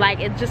 like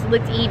it just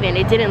looked even.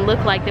 It didn't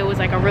look like there was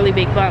like a really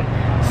big bump.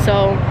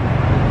 So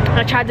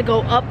I tried to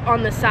go up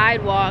on the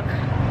sidewalk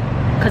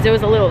because there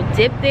was a little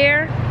dip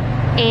there,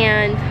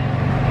 and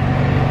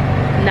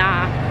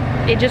nah,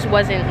 it just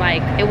wasn't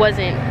like,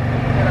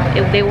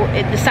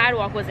 the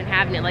sidewalk wasn't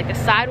having it. Like the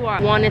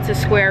sidewalk wanted to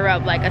square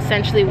up, like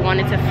essentially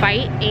wanted to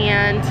fight,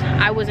 and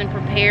I wasn't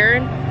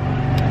prepared.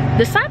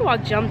 The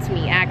sidewalk jumped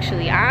me,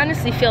 actually. I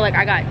honestly feel like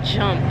I got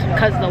jumped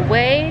because the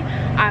way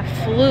I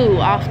flew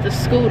off the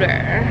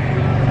scooter,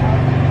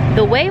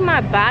 the way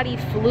my body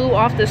flew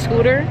off the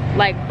scooter,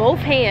 like both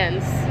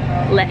hands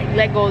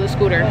let go of the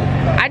scooter.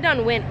 I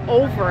done went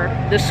over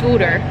the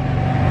scooter.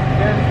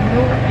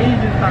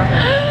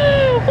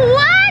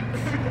 What?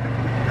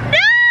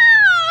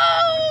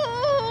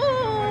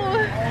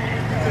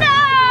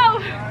 No!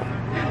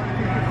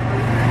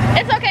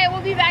 It's okay,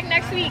 we'll be back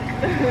next week.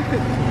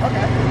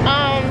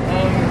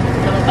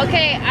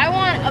 Okay, I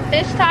want a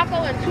fish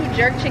taco and 2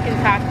 jerk chicken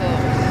tacos.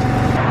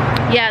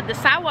 Yeah, the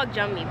sidewalk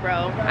jumped me,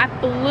 bro. I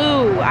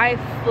flew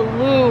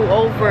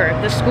over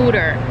the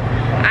scooter.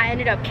 I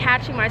ended up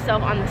catching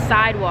myself on the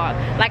sidewalk.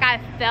 Like I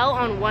fell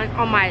on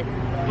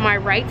my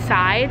right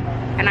side,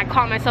 and I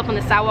caught myself on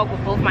the sidewalk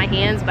with both my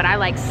hands, but I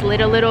like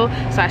slid a little,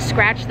 so I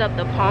scratched up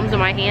the palms of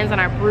my hands and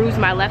I bruised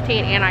my left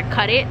hand and I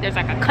cut it. There's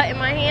like a cut in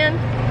my hand.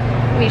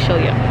 Let me show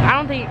you. I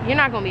don't think, you're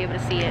not gonna be able to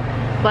see it,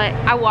 but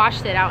I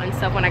washed it out and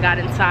stuff when I got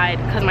inside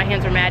because my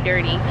hands were mad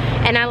dirty.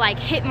 And I like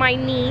hit my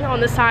knee on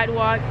the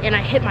sidewalk, and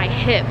I hit my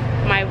hip,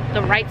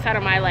 the right side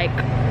of my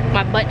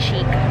butt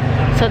cheek.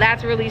 So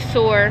that's really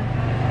sore,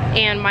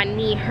 and my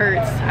knee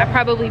hurts. I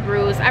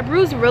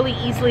bruised really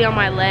easily on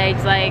my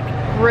legs, like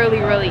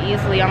really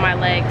easily on my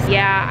legs.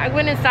 Yeah, I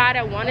went inside,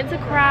 I wanted to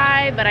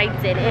cry, but I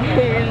didn't.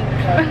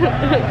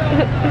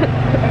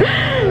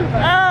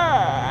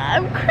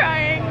 I'm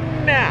crying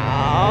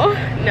now.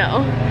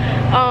 No.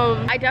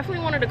 I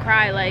definitely wanted to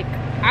cry. Like,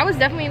 I was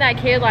definitely that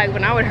kid, like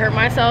when I would hurt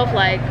myself,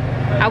 like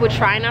I would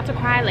try not to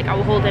cry, like I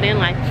would hold it in,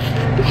 like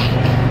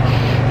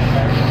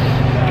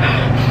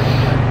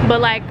but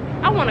like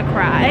I want to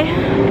cry,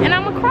 and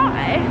I'm gonna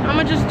cry. I'm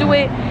gonna just do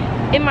it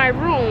in my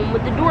room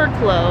with the door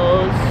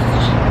closed,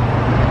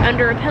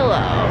 under a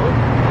pillow,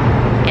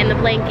 and the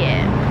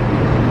blanket.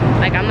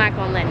 Like, I'm not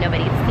gonna let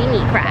nobody see me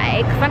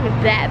cry, because I'm a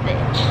bad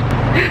bitch.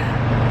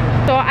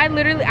 So I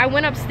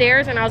went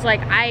upstairs, and I was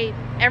like,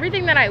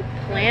 everything that I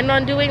planned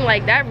on doing,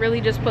 like that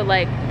really just put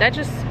like, that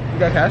just. You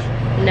got cash?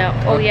 No.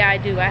 Oh yeah, I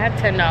do. I have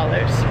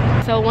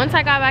 $10. So once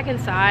I got back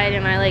inside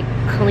and I like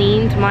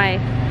cleaned my,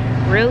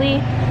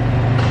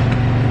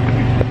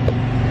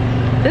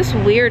 this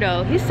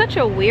weirdo, he's such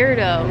a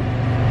weirdo.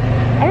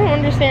 I don't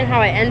understand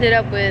how I ended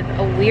up with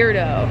a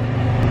weirdo.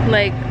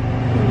 Like,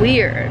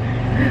 weird.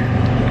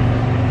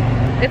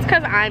 It's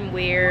because I'm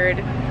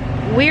weird.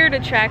 Weird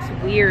attracts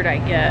weird, I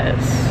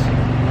guess.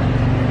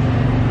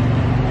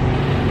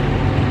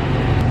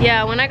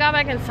 Yeah, when I got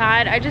back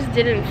inside, I just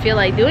didn't feel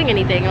like doing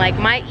anything. Like,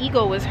 my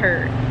ego was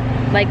hurt.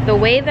 Like, the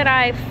way that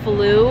I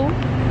flew,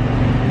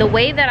 the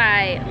way that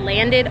I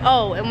landed.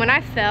 Oh, and when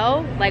I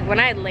fell, like when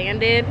I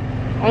landed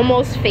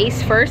almost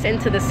face first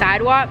into the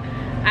sidewalk,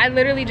 I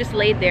literally just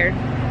laid there.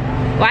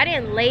 Well, I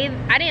didn't lay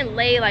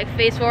like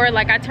face forward.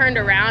 Like, I turned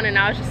around and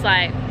I was just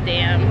like,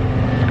 damn.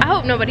 I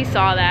hope nobody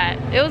saw that.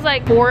 It was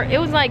like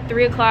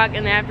 3 o'clock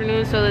in the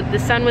afternoon, so the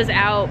sun was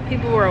out.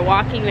 People were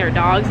walking their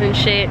dogs and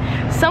shit.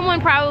 Someone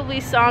probably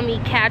saw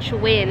me catch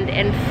wind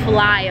and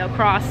fly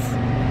across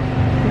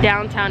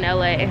downtown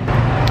LA.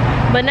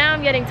 But now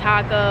I'm getting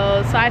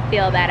tacos, so I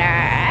feel better.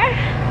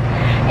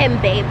 And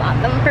Babe bought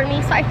them for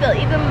me, so I feel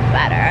even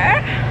better.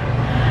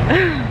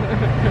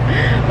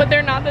 But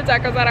they're not the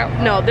tacos that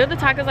they're the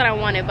tacos that I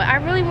wanted. But I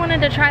really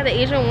wanted to try the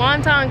Asian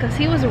wonton because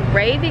he was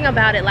raving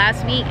about it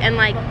last week, and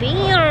like,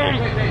 damn.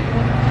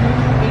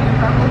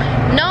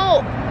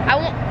 No,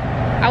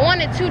 I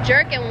wanted 2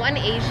 jerk and 1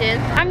 Asian.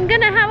 I'm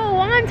gonna have a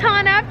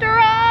wonton after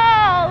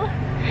all.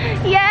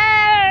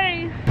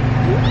 Yay!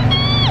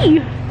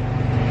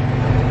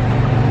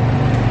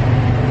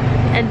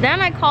 And then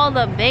I called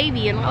up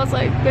Baby and I was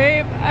like,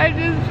 babe, I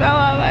just fell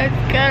off my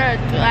scooter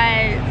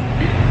twice.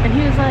 And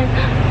he was like,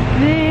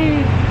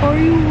 babe, are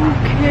you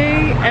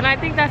okay? And I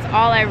think that's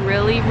all I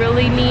really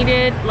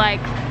needed.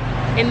 Like,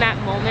 in that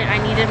moment, I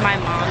needed my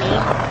mommy.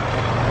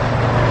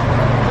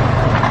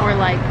 Or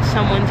like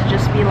someone to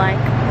just be like,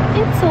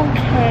 it's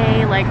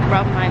okay. Like,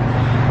 rub my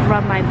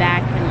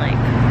back and like,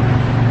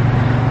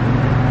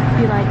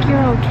 be like,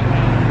 you're okay.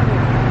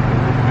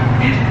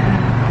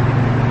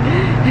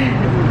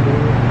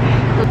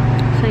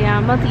 So yeah,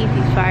 I'm about to eat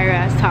these fire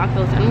ass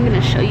tacos and I'm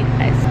gonna show you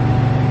guys.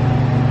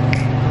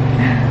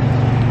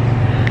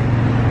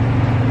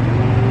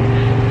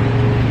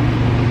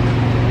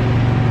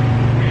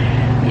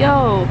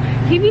 Yo,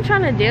 he be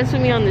trying to dance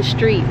with me on the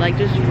street, like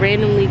just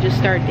randomly just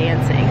start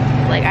dancing.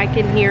 Like, I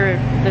can hear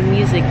the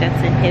music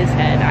that's in his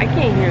head. I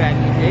can't hear that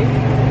music.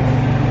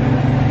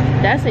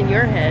 That's in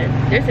your head.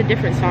 There's a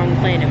different song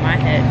playing in my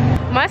head.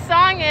 My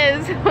song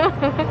is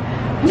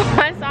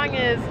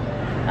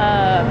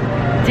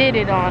did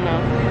it on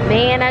him.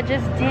 Man, I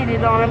just did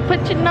it on him.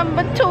 Put your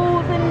number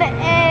 2s in the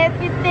air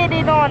if you did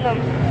it on him.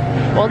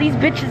 Well, these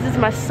bitches is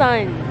my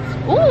sons.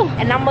 Ooh,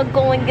 and I'm gonna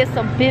go and get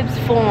some bibs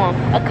for him.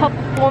 A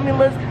couple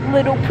formulas,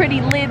 little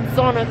pretty lids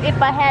on them.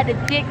 If I had a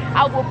dick,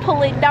 I would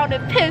pull it down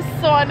and piss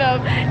on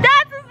them.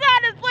 That's the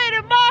sound that's playing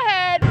in my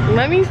head.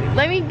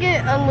 Let me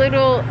get a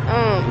little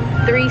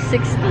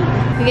 360.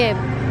 Okay,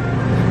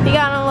 he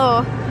got a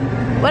little.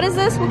 What is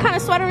this? What kind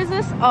of sweater is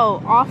this?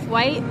 Oh,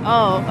 off-white.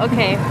 Oh,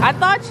 okay. I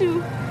thought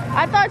you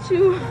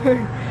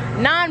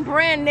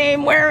non-brand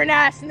name wearing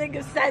ass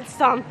nigga said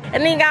something.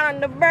 And then he got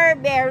on the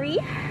Burberry.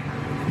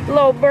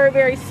 Little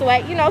Burberry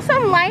sweat, you know,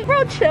 something light,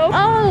 real chill.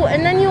 Oh,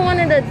 and then you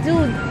wanted to do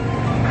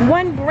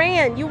one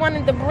brand. You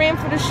wanted the brand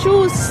for the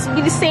shoes to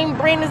be the same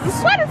brand as the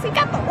sweaters. He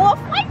got the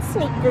off-white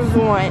sneakers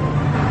on.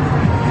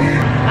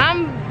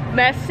 I'm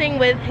messing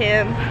with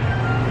him,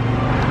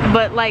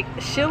 but like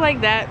shit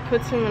like that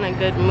puts him in a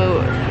good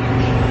mood.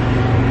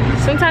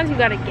 Sometimes you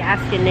gotta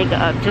gas your nigga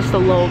up just a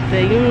little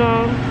bit, you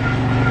know.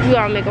 You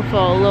gotta make him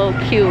feel a little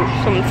cute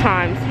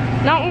sometimes.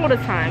 Not all the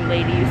time,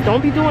 ladies.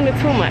 Don't be doing it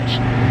too much.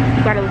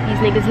 You gotta let these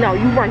niggas know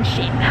you run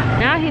shit.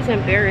 Now he's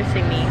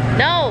embarrassing me.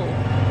 No!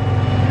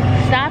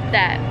 Stop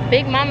that.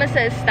 Big mama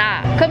says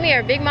stop. Come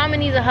here. Big mama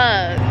needs a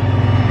hug.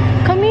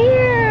 Come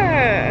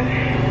here.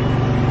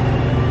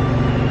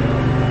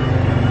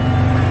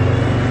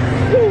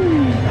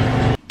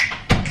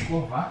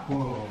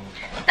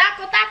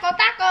 Taco, taco,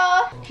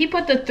 taco. He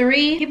put the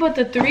three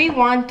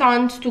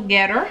wontons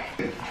together.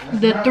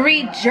 The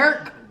three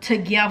jerk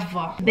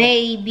together,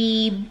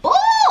 baby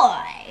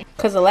boy.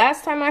 Cause the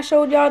last time I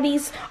showed y'all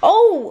these,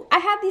 oh, I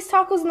had these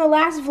tacos in the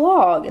last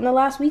vlog, in the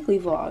last weekly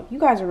vlog. You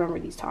guys remember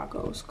these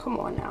tacos? Come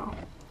on now.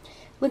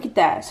 Look at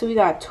that. So we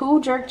got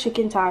 2 jerk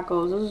chicken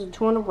tacos. Those are the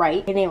 2 on the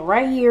right, and then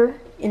right here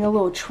in a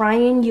little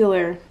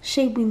triangular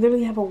shape, we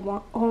literally have a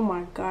one. Oh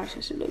my gosh,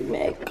 this is really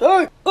mad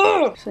good.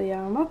 So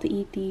yeah, I'm about to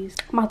eat these.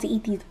 I'm about to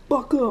eat these.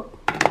 Buck up.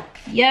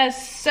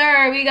 Yes,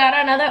 sir. We got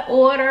another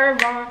order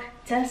on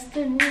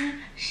Destiny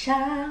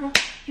Shine.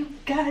 You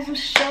guys are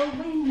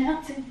showing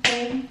out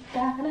today. We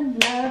got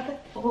another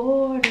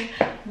order,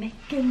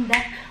 making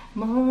that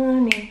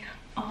money.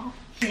 Oh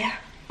yeah.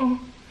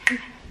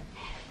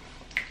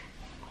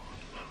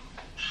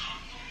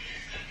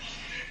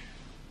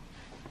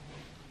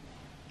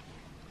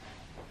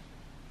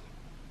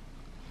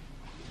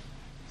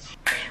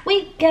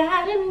 We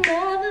got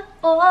another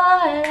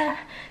order.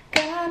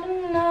 Got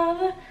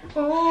another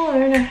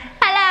order.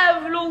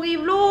 Hello, vloggy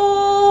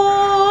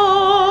vlog.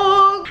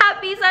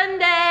 Happy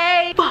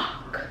Sunday.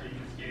 Fuck.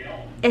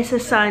 It's a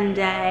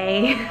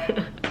Sunday.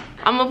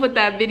 I'm gonna put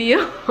that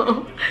video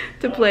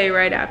to play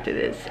right after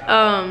this.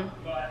 I'm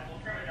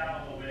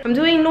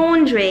doing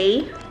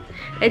laundry.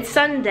 It's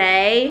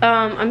Sunday.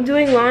 I'm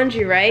doing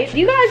laundry, right? Do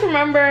you guys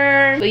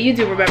remember? Well, you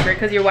do remember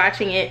because you're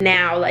watching it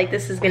now. Like,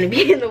 this is gonna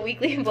be in the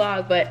weekly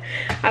vlog, but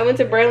I went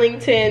to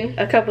Burlington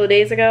a couple of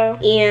days ago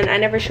and I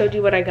never showed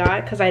you what I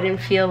got because I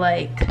didn't feel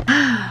like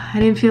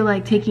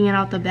taking it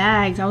out the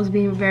bags. I was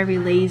being very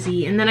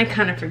lazy, and then I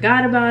kind of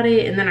forgot about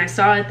it, and then I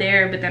saw it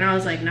there, but then I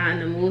was like not in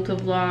the mood to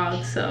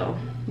vlog, so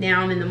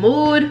now I'm in the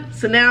mood,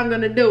 so now I'm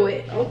gonna do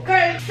it.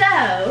 Okay,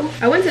 so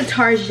I went to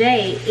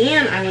Target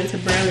and I went to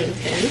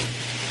Burlington.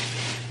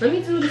 Let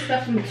me do the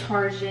stuff from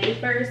Target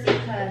first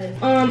because,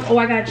 oh,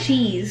 I got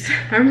cheese.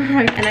 I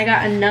remember, and I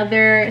got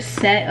another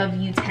set of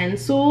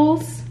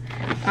utensils.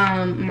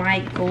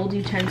 My gold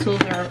utensils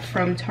are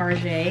from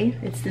Target.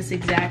 It's this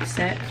exact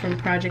set from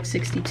Project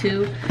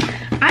 62.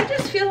 I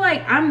just feel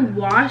like I'm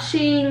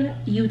washing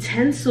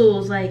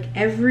utensils like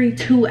every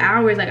 2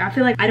 hours. Like, I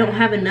feel like I don't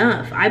have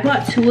enough. I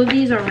bought 2 of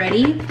these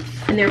already,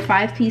 and they're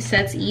 5-piece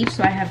sets each,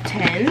 so I have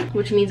 10,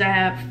 which means I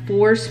have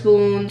 4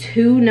 spoons,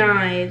 2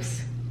 knives,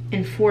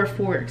 and 4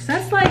 forks.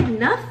 That's like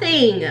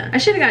nothing. I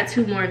should have got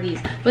 2 more of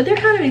these, but they're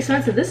kind of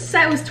expensive. This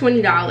set was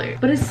 $20,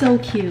 but it's so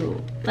cute.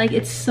 Like,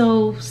 it's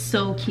so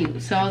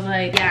cute. So I was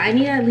like, yeah, I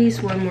need at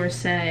least 1 more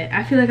set.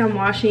 I feel like I'm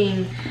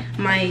washing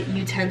my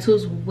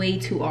utensils way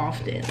too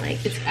often.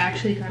 Like, it's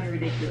actually kind of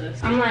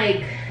ridiculous. I'm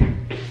like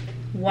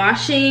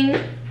washing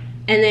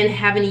and then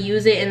having to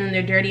use it, and then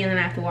they're dirty, and then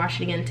I have to wash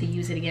it again to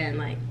use it again.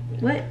 Like,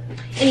 what?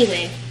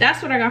 Anyway,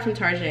 that's what I got from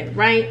Target,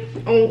 right?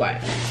 Oh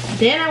what?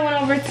 Then I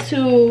went over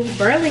to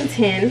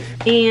Burlington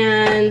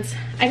and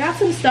I got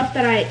some stuff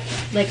that I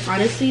like.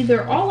 Honestly,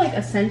 they're all like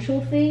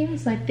essential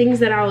things, like things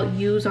that I'll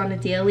use on a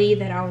daily,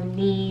 that I'll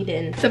need.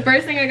 And the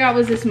first thing I got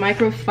was this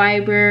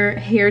microfiber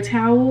hair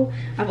towel.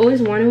 I've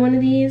always wanted one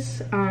of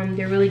these.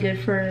 They're really good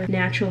for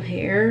natural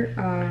hair.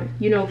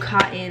 You know,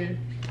 cotton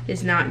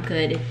is not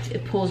good.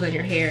 It pulls on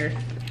your hair,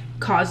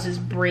 causes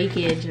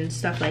breakage and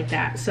stuff like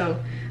that. So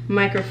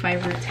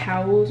microfiber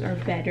towels are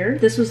better.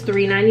 This was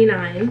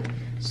 $3.99,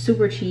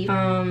 super cheap.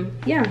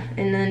 Yeah,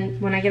 and then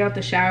when I get out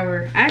the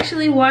shower, I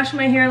actually washed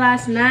my hair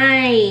last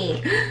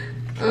night.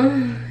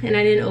 And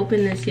I didn't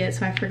open this yet,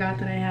 so I forgot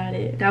that I had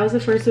it. That was the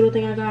first little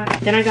thing I got.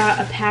 Then I got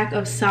a pack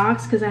of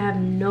socks because I have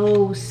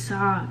no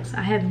socks.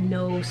 I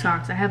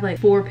have like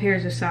 4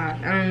 pairs of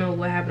socks. I don't know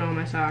what happened to all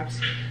my socks,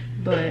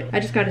 but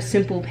I just got a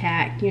simple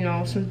pack, you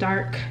know, some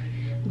dark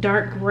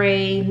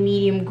gray,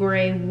 medium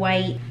gray,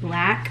 white,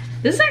 black.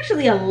 This is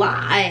actually a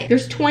lot.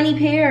 There's 20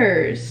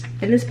 pairs,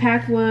 and this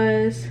pack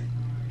was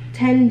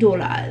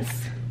 $10.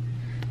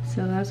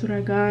 So that's what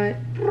I got.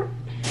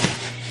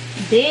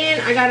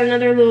 Then I got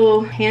another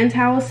little hand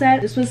towel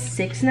set. This was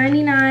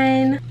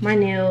 $6.99. My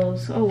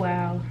nails, oh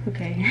wow,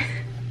 okay.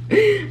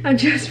 I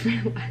just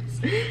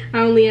realized I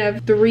only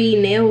have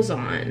 3 nails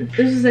on.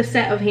 This is a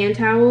set of hand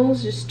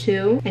towels, just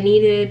 2. I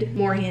needed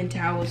more hand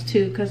towels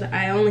too because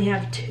I only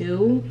have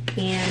 2.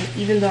 And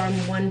even though I'm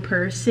one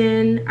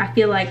person, I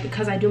feel like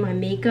because I do my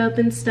makeup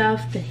and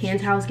stuff, the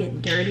hand towels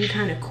get dirty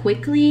kind of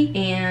quickly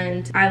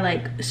and I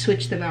like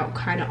switch them out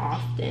kind of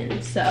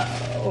often. So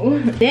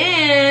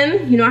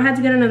then, you know, I had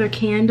to get another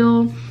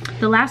candle.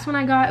 The last one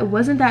I got, it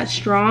wasn't that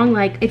strong.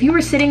 Like if you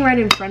were sitting right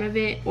in front of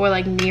it or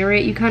like near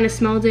it, you kind of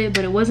smelled it,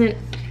 but it wasn't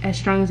as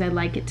strong as I'd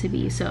like it to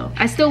be. So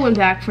I still went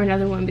back for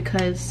another one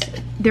because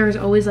there's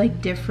always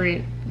like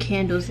different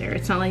candles there.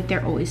 It's not like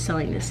they're always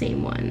selling the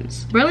same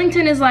ones.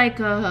 Burlington is like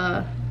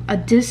a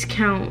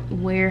discount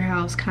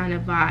warehouse kind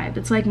of vibe.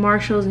 It's like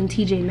Marshall's and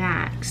TJ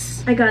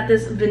Maxx. I got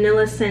this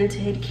vanilla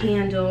scented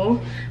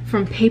candle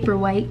from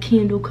Paperwhite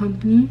Candle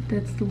Company.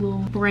 That's the little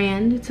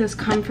brand. It says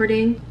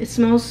comforting. It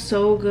smells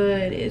so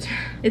good.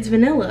 It's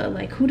vanilla.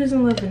 Like who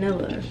doesn't love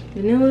vanilla?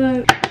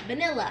 Vanilla.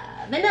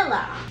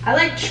 I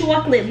like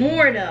chocolate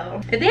more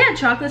though. If they had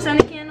chocolate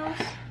scented candles,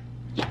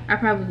 I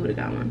probably would have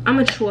got one. I'm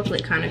a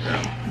chocolate kind of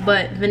girl,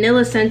 but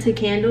vanilla scented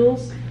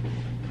candles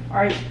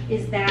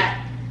is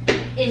that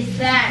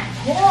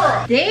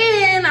girl.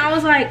 Then I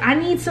was like, I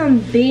need some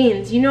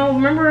bins. You know,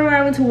 remember when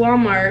I went to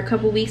Walmart a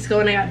couple weeks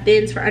ago and I got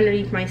bins for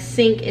underneath my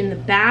sink in the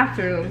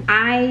bathroom?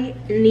 I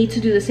need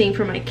to do the same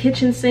for my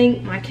kitchen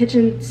sink. My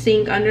kitchen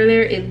sink under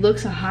there, it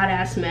looks a hot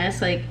ass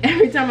mess. Like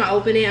every time I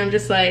open it, I'm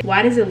just like,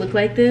 why does it look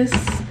like this?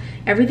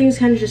 Everything's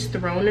kind of just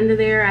thrown under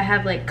there. I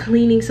have like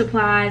cleaning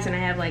supplies and I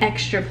have like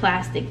extra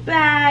plastic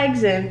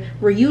bags and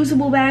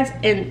reusable bags,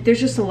 and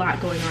there's just a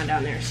lot going on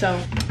down there. So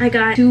I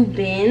got 2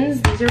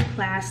 bins. These are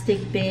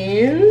plastic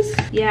bins.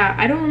 Yeah,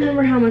 I don't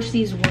remember how much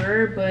these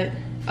were, but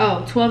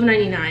oh,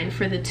 $12.99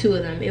 for the 2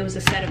 of them. It was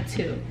a set of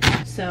 2.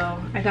 So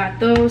I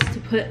got those to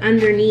put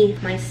underneath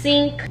my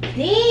sink.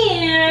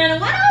 Then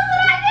what else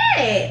did I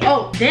get?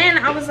 Oh, then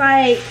I was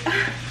like,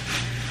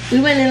 we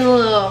went in a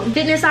little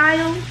fitness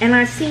aisle and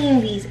I seen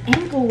these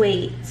ankle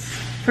weights.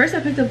 First I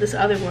picked up this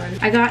other one.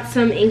 I got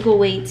some ankle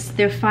weights.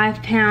 They're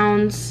 5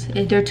 pounds.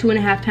 They're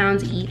 2.5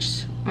 pounds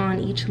each on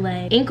each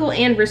leg. Ankle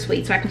and wrist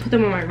weights, so I can put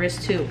them on my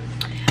wrist too.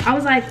 I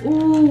was like,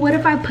 ooh, what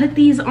if I put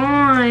these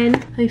on?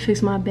 Let me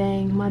fix my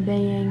bang.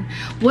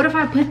 What if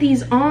I put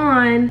these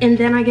on and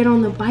then I get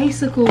on the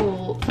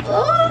bicycle?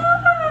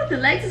 Oh, the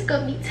legs is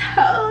gonna be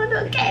toned,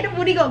 okay? The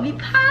booty gonna be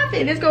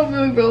popping. It's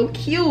gonna be real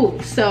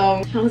cute.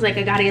 So I was like,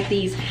 I gotta get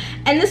these.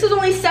 And this was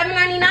only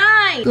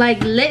 $7.99. Like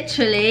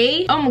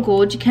literally. Oh my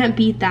god, you can't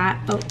beat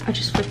that. Oh, I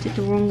just flipped it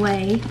the wrong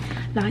way.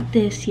 Like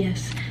this,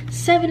 yes.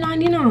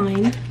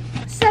 $7.99.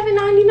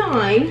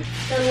 $7.99.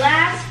 The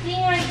last thing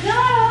I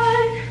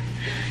got.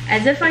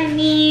 As if I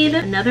need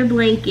another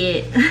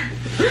blanket.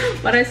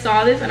 But I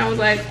saw this and I was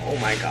like, oh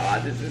my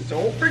god, this is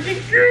so freaking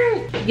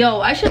cute.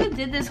 Yo, I should have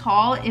did this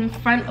haul in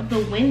front of the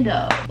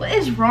window. What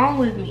is wrong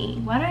with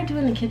me? Why did I do it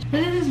in the kitchen?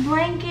 Look at this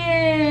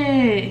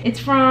blanket. It's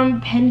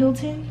from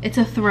Pendleton. It's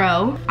a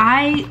throw.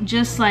 I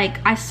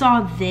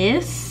saw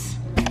this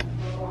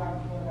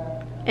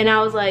and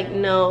I was like,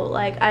 no,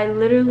 like I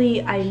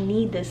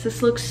need this.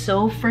 This looks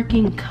so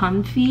freaking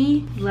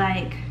comfy.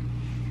 Like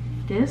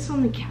this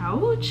on the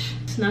couch,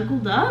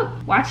 snuggled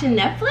up, watching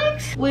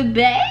Netflix with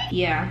bae.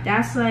 Yeah,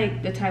 that's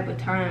like the type of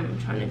time I'm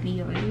trying to be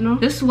on, you know?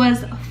 This was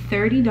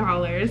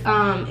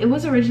 $30. It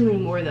was originally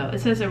more though. It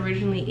says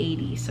originally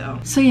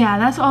 $80, so yeah,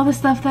 that's all the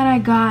stuff that I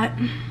got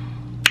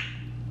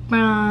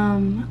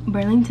from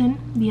Burlington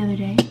the other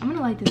day. I'm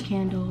gonna light this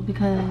candle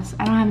because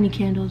I don't have any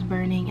candles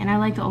burning, and I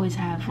like to always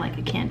have like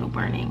a candle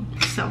burning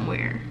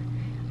somewhere.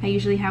 I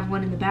usually have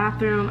one in the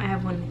bathroom, I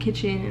have one in the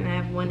kitchen, and I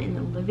have one in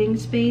the living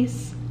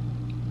space.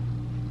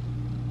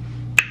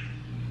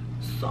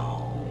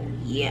 So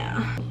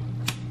yeah,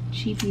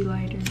 cheapy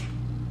lighter.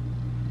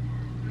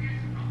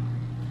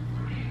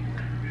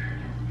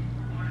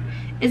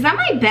 Is that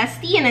my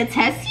bestie in a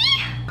tessie?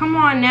 Come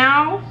on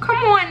now,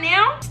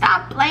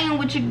 stop playing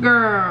with your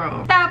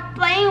girl. Stop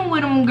playing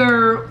with him,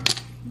 girl.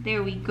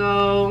 There we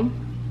go.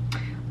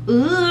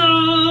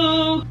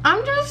 Ooh,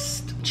 I'm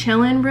just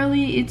chilling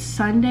really. It's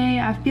Sunday.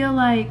 I feel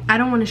like I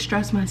don't want to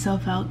stress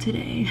myself out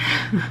today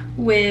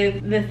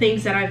with the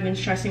things that I've been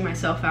stressing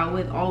myself out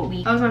with all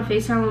week. I was on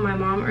FaceTime with my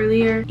mom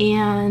earlier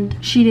and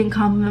she didn't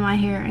compliment my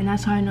hair, and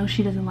that's how I know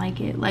she doesn't like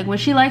it. Like when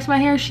she likes my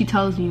hair, she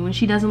tells me. When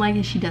she doesn't like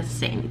it, she doesn't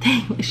say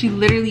anything. She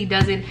literally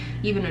doesn't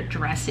even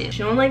address it. She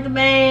don't like the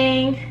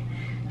bang.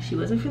 She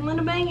wasn't feeling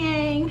the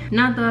banging.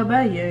 Not the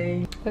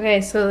banging.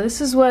 Okay, so this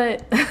is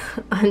what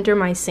under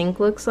my sink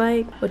looks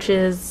like, which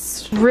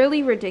is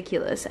really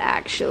ridiculous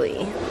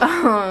actually.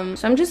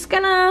 So I'm just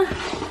gonna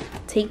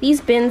take these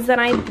bins that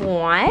I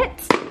bought,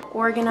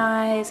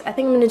 organize. I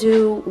think I'm gonna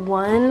do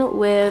one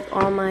with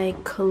all my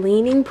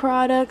cleaning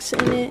products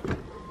in it.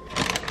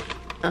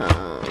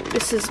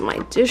 This is my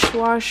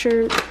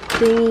dishwasher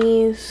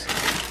thingies.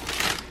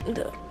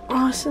 The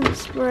awesome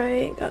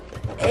spray. Got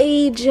the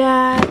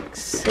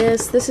Ajax.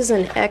 This is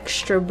an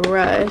extra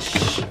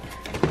brush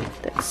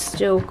that's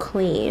still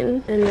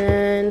clean. And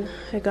then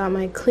I got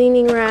my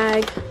cleaning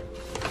rag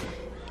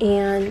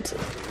and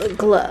the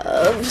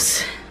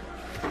gloves.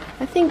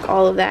 I think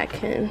all of that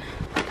can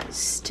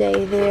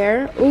stay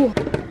there. Ooh,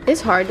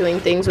 it's hard doing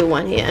things with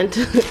one hand.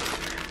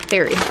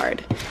 Very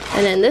hard.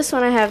 And then this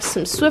one I have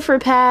some Swiffer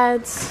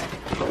pads.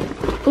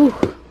 Ooh.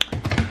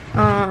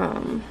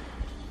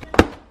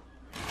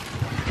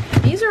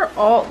 These are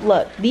all,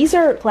 look, these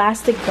are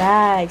plastic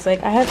bags.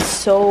 Like, I have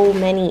so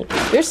many.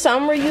 There's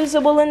some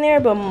reusable in there,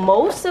 but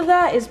most of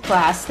that is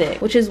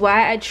plastic, which is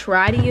why I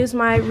try to use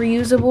my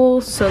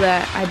reusable so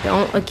that I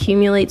don't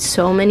accumulate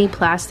so many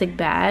plastic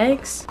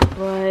bags,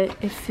 but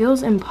it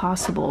feels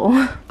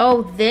impossible.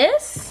 Oh,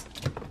 this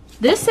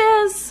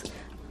is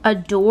a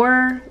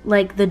door,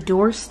 like the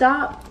door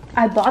stop.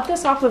 I bought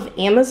this off of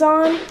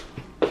Amazon,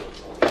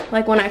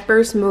 like when I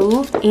first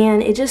moved,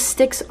 and it just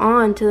sticks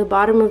on to the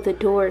bottom of the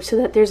door so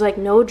that there's like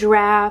no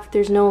draft,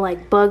 there's no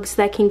like bugs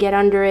that can get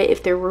under it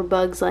if there were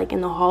bugs like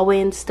in the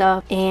hallway and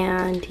stuff.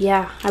 And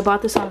yeah, I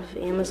bought this off of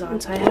Amazon,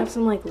 so I have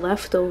some like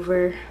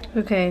leftover.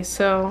 Okay,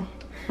 so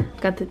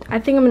got the, I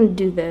think I'm gonna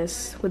do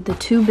this with the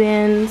 2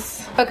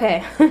 bins.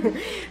 Okay,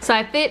 so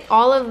I fit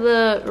all of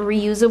the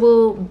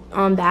reusable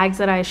bags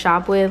that I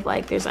shop with.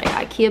 Like there's like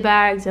IKEA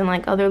bags and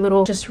like other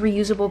little just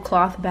reusable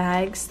cloth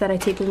bags that I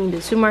take with me to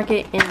the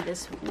supermarket in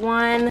this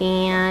one.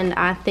 And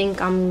I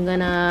think I'm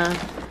gonna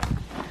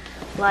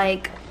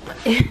like,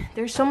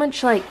 there's so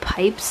much like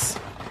pipes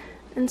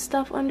and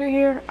stuff under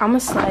here. I'm gonna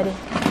slide it.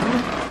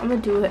 I'm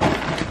gonna do it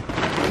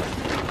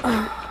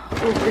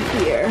over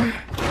here.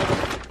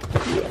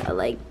 Yeah,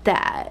 like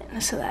that.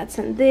 So that's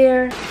in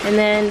there. And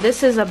then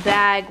this is a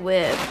bag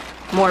with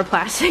more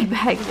plastic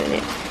bags in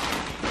it.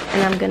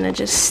 And I'm gonna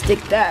just stick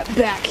that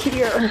back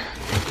here.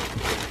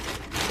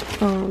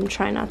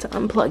 Try not to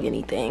unplug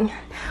anything.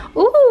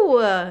 Ooh,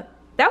 that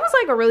was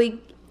like a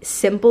really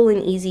simple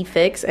and easy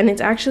fix. And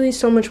it's actually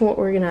so much more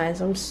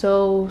organized. I'm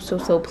so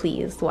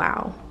pleased.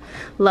 Wow.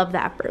 Love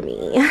that for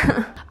me.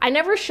 I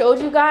never showed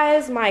you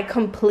guys my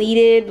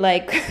completed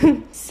like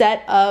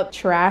set up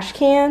trash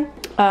can.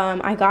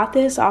 I got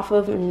this off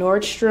of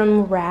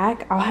Nordstrom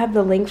Rack. I'll have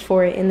the link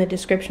for it in the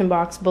description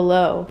box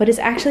below. But it's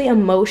actually a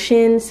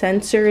motion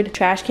censored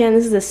trash can.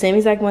 This is the same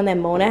exact one that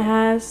Mona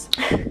has.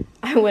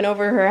 I went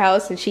over her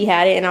house and she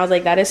had it and I was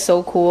like, that is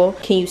so cool.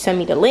 Can you send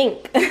me the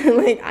link?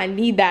 Like, I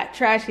need that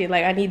trash can.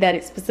 Like, I need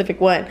that specific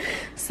one.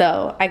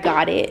 So I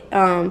got it.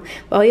 All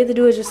you have to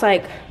do is just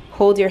like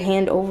hold your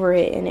hand over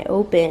it and it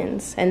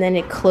opens and then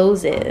it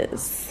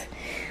closes.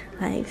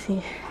 Like,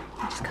 see,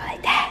 just go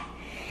like that.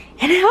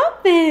 And it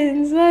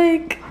opens,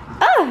 like,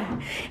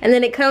 and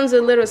then it comes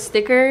with little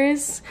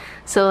stickers.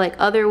 So like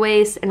other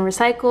waste and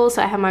recycle.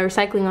 So I have my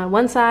recycling on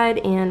one side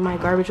and my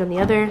garbage on the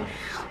other.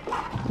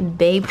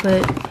 Babe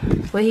put,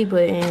 what he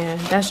put in,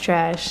 that's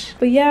trash.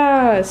 But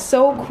yeah,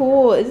 so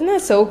cool. Isn't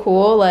that so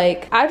cool?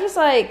 Like, I just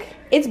like,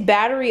 it's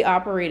battery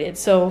operated.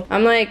 So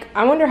I'm like,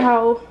 I wonder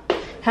how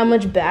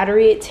much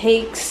battery it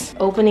takes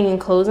opening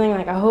and closing.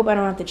 Like, I hope I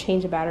don't have to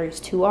change the batteries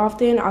too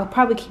often. I'll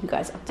probably keep you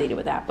guys updated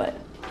with that, but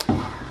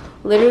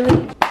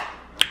literally,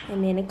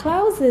 and then it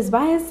closes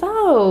by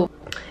itself.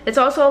 It's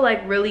also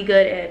like really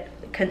good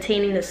at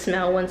containing the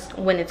smell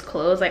when it's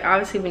closed. Like,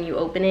 obviously when you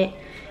open it,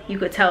 you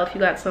could tell if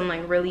you got some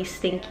like really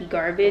stinky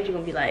garbage. You're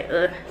gonna be like,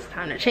 ugh, it's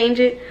time to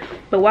change it.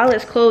 But while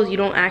it's closed, you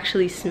don't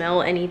actually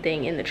smell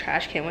anything in the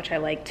trash can, which I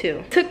like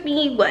too. It took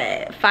me,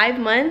 what, 5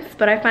 months,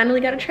 but I finally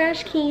got a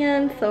trash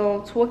can,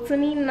 so talk to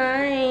me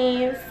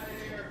nice.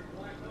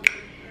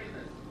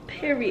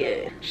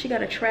 Period. She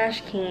got a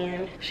trash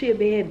can. She a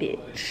bad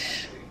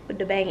bitch with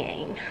the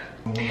bang.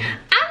 I'm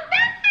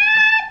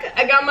back!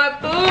 I got my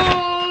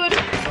food.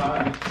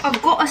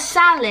 I've got a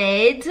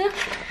salad.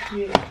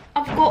 Yeah.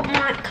 I've got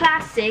my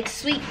classic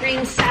sweet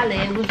green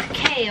salad with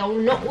kale,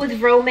 not with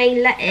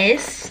romaine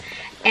lettuce.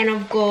 And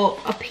I've got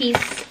a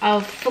piece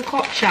of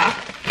focaccia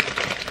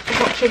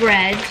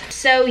bread.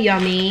 So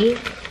yummy.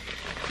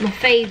 My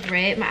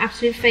favorite, my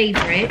absolute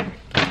favorite.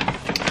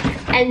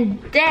 And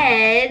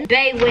then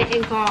Bae went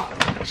and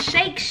got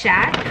Shake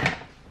Shack.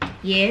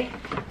 Yeah.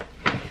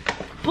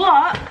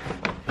 But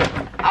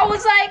I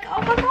was like,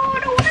 oh my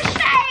god, I want a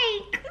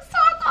shake. So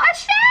I got a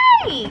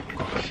shake.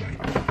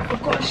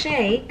 I've got a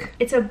shake.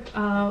 It's a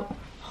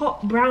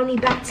hot brownie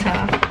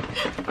batter.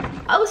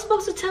 I was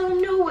supposed to tell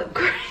him no whipped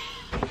cream.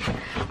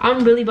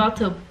 I'm really about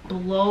to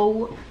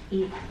blow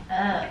it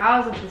up. I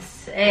was about to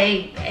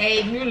say,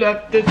 babe, you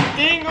left the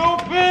thing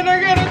open.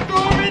 I gotta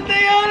throw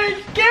everything out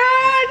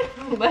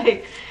again.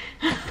 Like,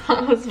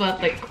 I was about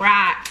to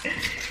cry.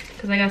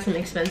 Because I got some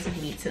expensive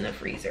meats in the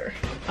freezer.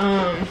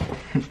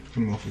 The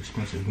most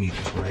expensive meat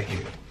is right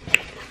here.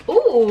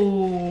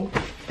 Ooh.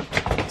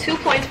 2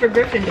 points for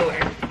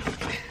Gryffindor.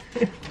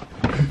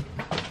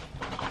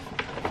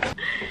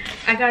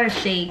 I got a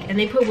shake and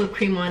they put whipped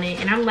cream on it,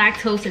 and I'm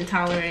lactose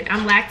intolerant.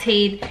 I'm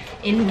lactate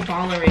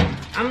intolerant.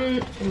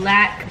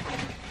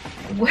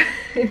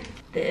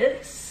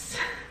 This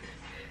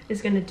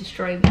is gonna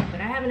destroy me, but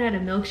I haven't had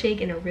a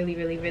milkshake in a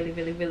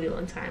really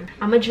long time.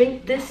 I'm gonna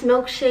drink this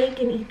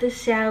milkshake and eat the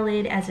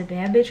salad as a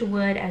bad bitch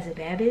would, as a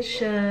bad bitch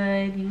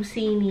should. You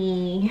see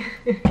me.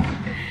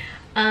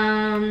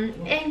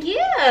 And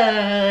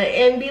yeah,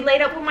 and be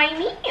laid up with my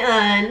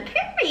man.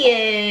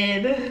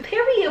 Period.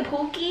 Period,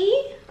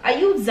 Pookie. Are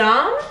you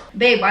dumb?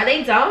 Babe, are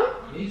they dumb?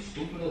 Are they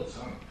stupid or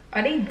dumb?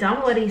 Are they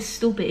dumb or are they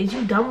stupid? Is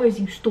you dumb or is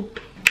you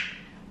stupid?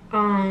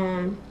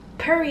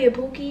 Period,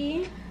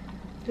 Pookie.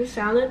 This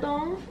salad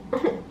though?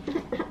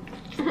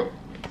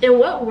 In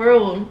what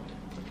world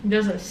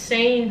does a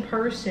sane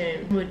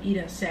person would eat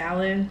a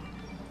salad,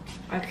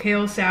 a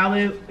kale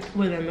salad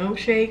with a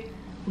milkshake?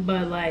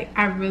 But like,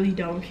 I really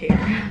don't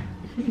care.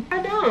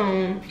 I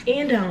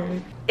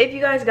don't. If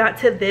you guys got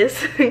to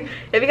this, if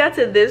you got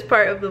to this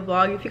part of the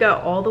vlog, if you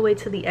got all the way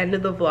to the end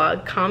of the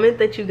vlog, comment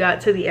that you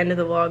got to the end of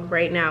the vlog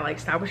right now. Like,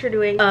 stop what you're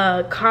doing.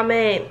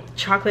 Comment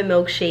chocolate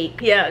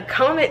milkshake. Yeah,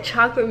 comment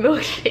chocolate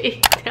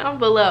milkshake down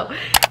below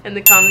in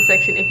the comment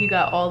section if you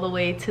got all the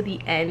way to the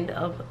end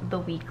of the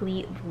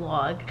weekly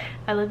vlog.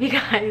 I love you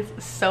guys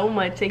so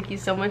much. Thank you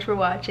so much for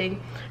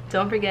watching.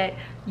 Don't forget,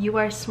 you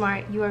are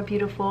smart, you are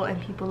beautiful,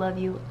 and people love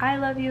you. I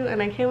love you,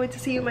 and I can't wait to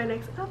see you in my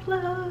next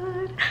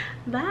upload.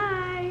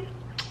 Bye.